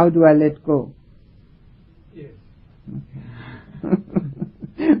 How do I let go? Yes. Okay.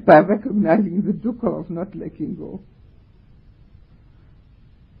 By recognizing the dukkha of not letting go.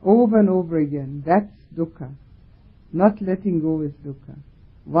 Over and over again. That's dukkha. Not letting go is dukkha.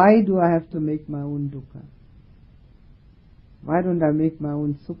 Why do I have to make my own dukkha? Why don't I make my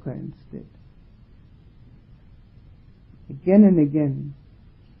own sukha instead? Again and again,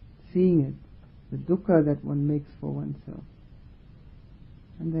 seeing it, the dukkha that one makes for oneself.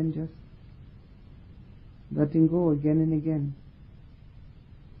 And then just letting go again and again.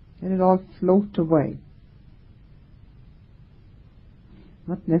 And it all floats away.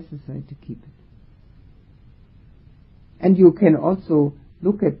 Not necessary to keep it. And you can also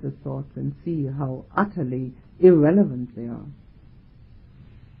look at the thoughts and see how utterly irrelevant they are.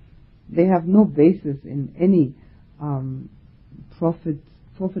 They have no basis in any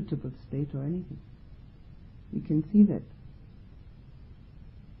profitable state or anything. You can see that.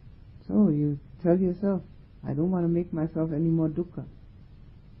 So you tell yourself, I don't want to make myself any more dukkha.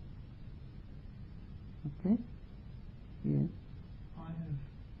 Okay? Yes. I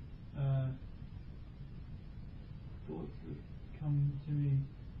have thoughts that come to me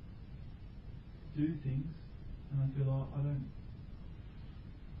do things, and I feel I don't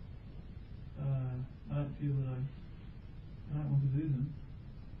feel that I don't want to do them,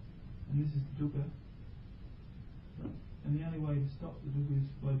 and this is the dukkha. And the only way to stop the dukkha is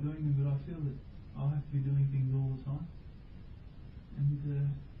by doing them, but I feel that I'll have to be doing things all the time, and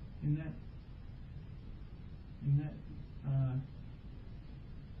in that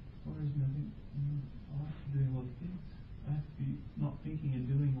origin, I think I have to do a lot of things. I have to be not thinking and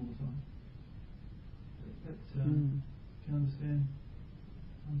doing all the time. That's can you understand?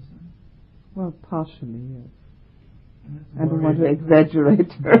 Well, partially, yes. I don't want to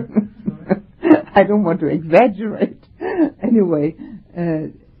exaggerate. I don't want to exaggerate. Anyway,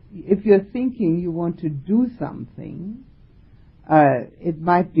 if you're thinking you want to do something, it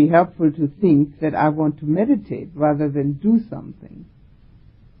might be helpful to think that I want to meditate rather than do something.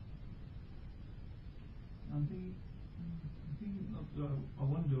 I'm thinking not that I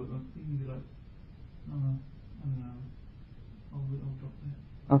want to do it. I'm thinking that I don't know. I'll drop that.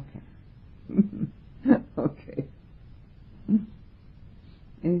 Okay. Okay.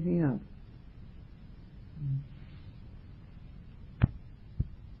 Anything else?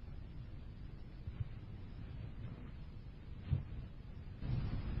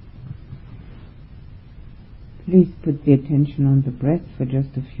 Please put the attention on the breath for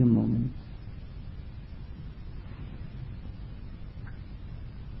just a few moments.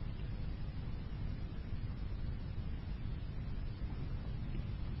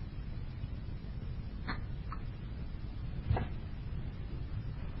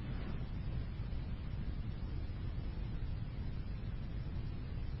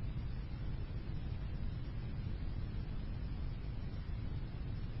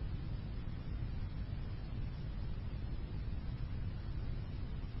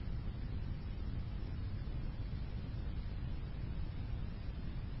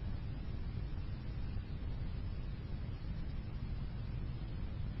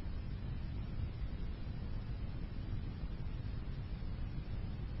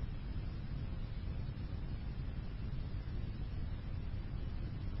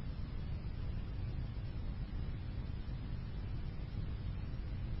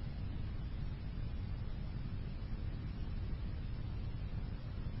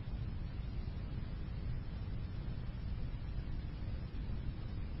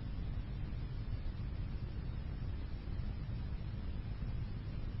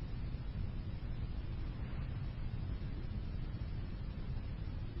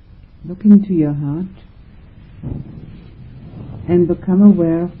 Look into your heart and become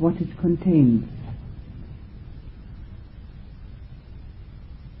aware of what it contains.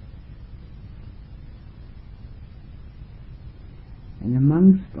 And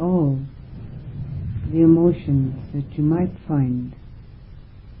amongst all the emotions that you might find,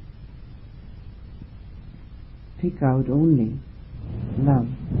 pick out only love,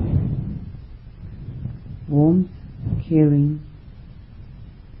 warmth, caring,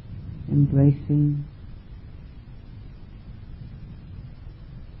 embracing,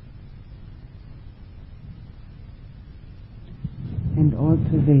 and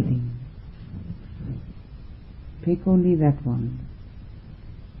all-pervading. Pick only that one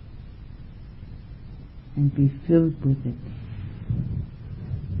and be filled with it.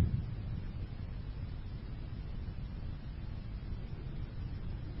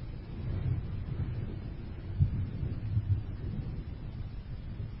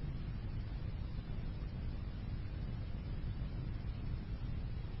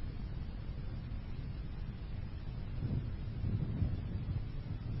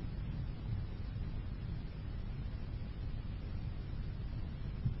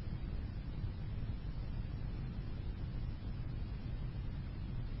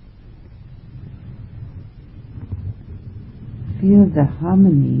 Feel the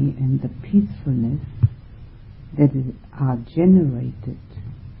harmony and the peacefulness that are generated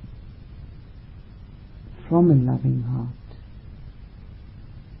from a loving heart.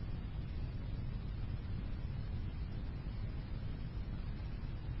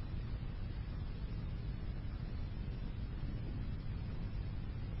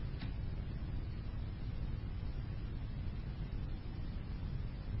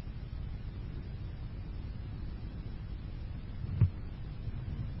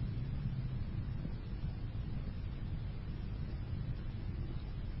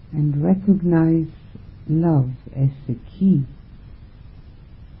 And recognize love as the key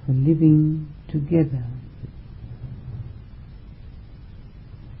for living together.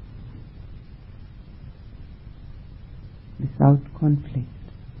 Without conflict.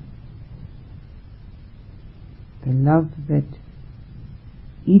 The love that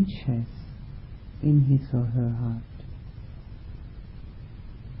each has in his or her heart.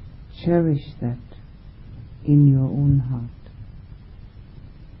 Cherish that in your own heart.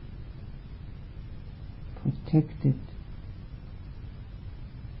 Protect it.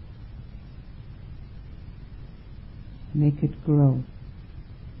 Make it grow.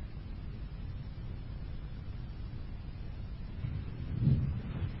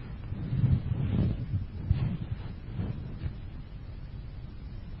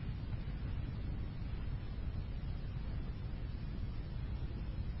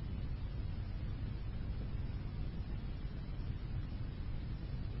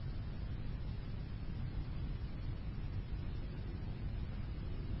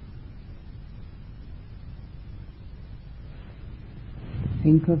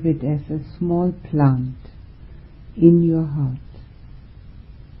 Think of it as a small plant in your heart,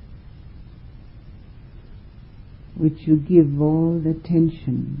 which you give all the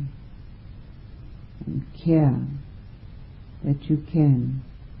attention and care that you can,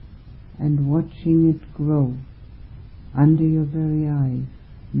 and watching it grow under your very eyes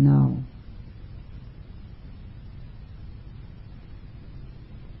now.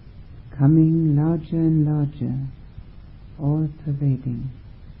 Coming larger and larger, all-pervading.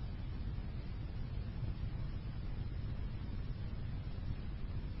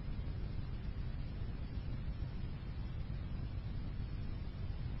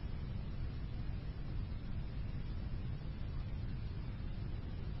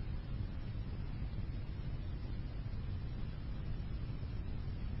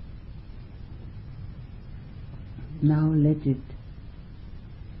 Now let it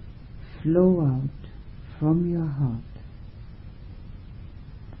flow out from your heart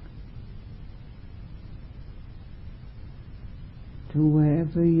to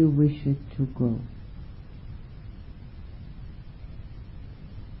wherever you wish it to go.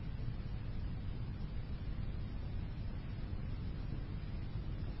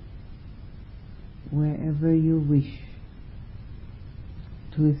 Wherever you wish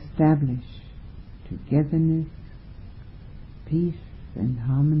to establish togetherness, peace and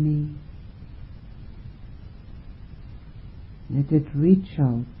harmony, let it reach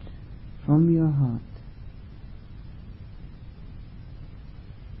out from your heart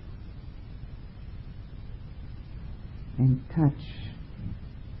and touch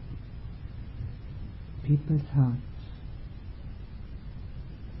people's hearts,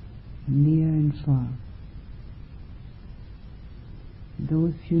 near and far,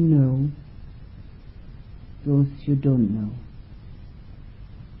 those you know, those you don't know.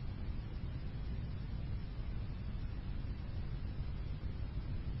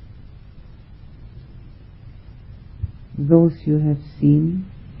 Those you have seen,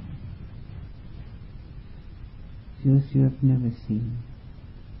 those you have never seen.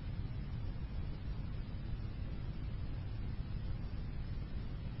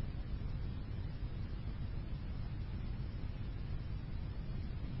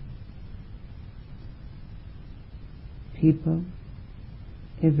 People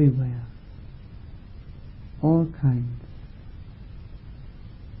everywhere, all kinds.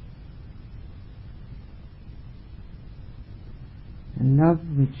 The love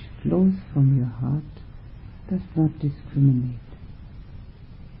which flows from your heart does not discriminate.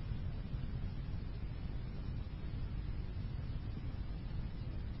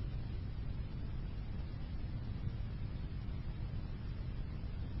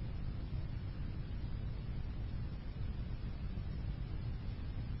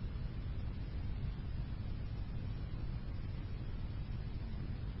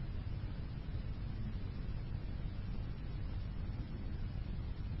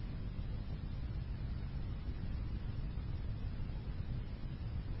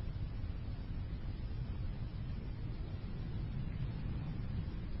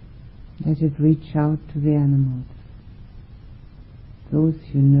 Let it reach out to the animals, those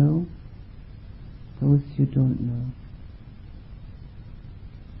you know, those you don't know.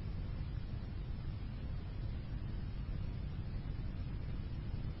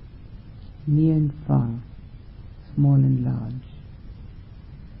 Near and far, small and large,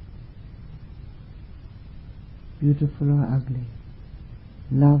 beautiful or ugly,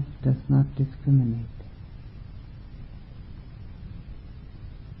 love does not discriminate.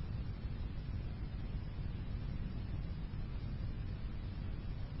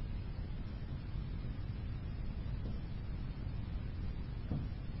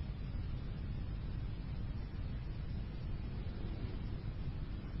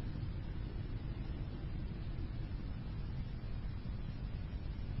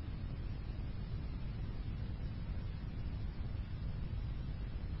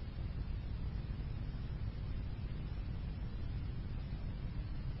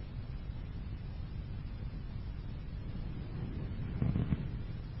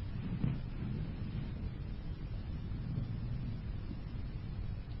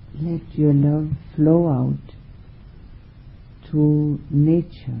 Let your love flow out to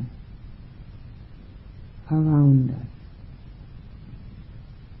nature around us.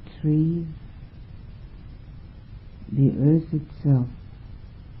 Trees, the earth itself,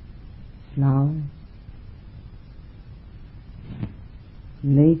 flowers,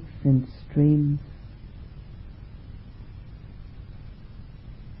 lakes and streams,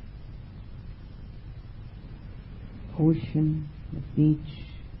 ocean, the beach,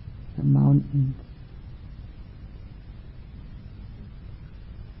 the mountains.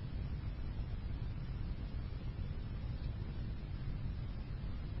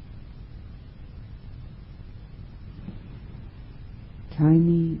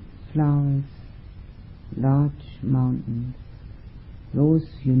 Tiny flowers, large mountains, those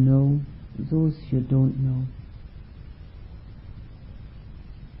you know, those you don't know,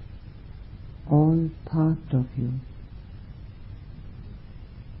 all part of you.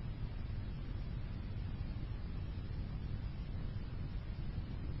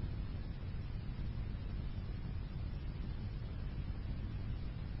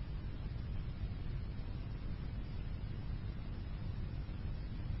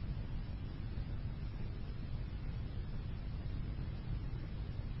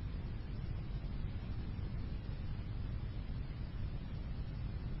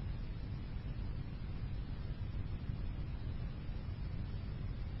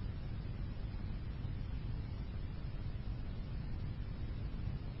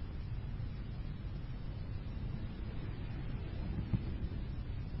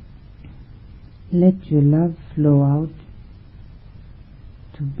 Let your love flow out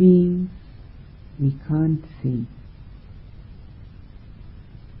to beings we can't see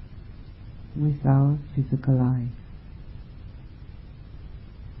with our physical eyes.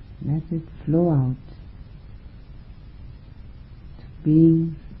 Let it flow out to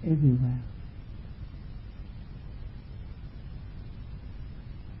beings everywhere.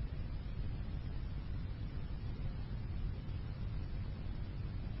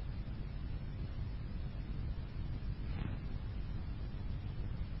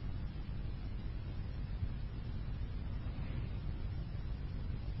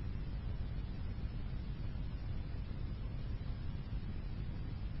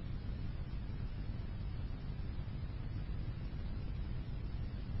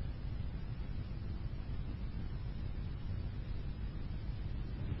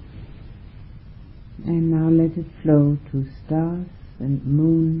 And now let it flow to stars and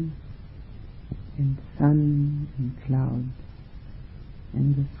moon, and sun and clouds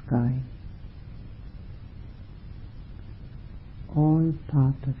and the sky, all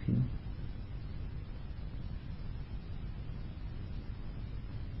part of you.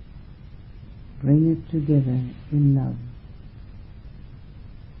 Bring it together in love.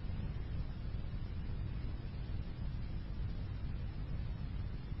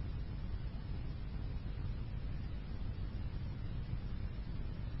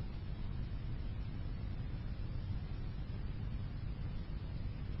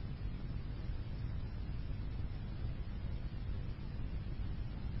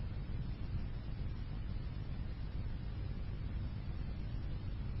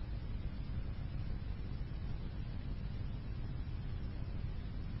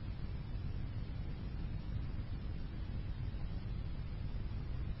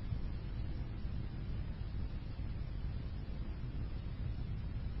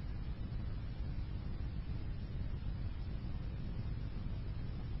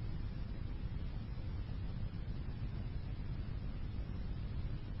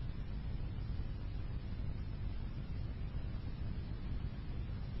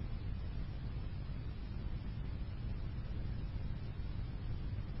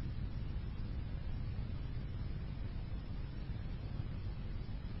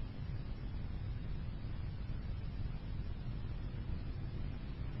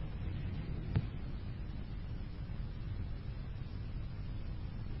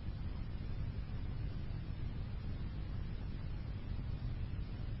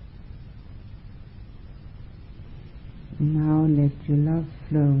 Now let your love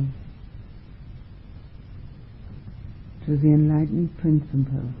flow to the enlightened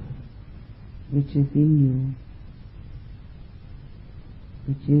principle which is in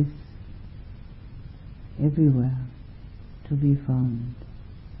you, which is everywhere to be found.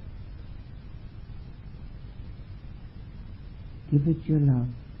 Give it your love.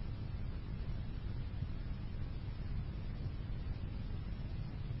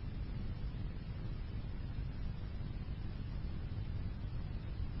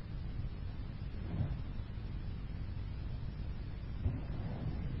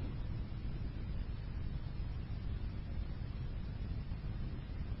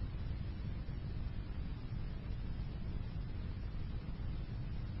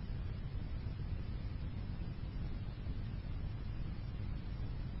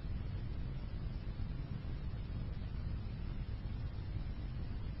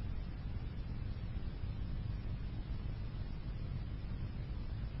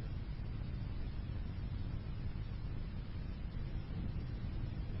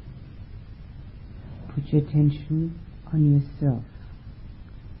 Put your attention on yourself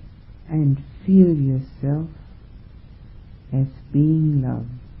and feel yourself as being love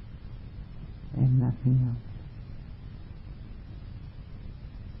and nothing else.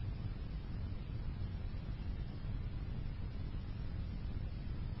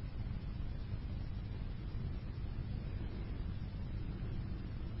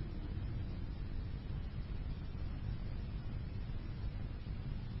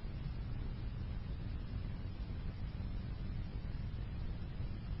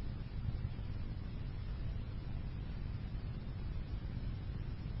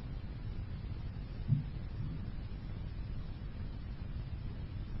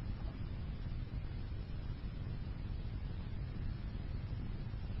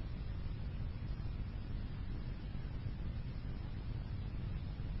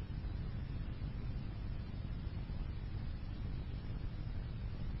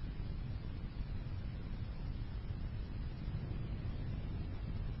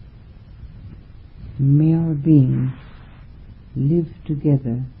 May our beings live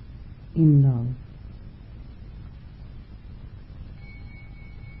together in love.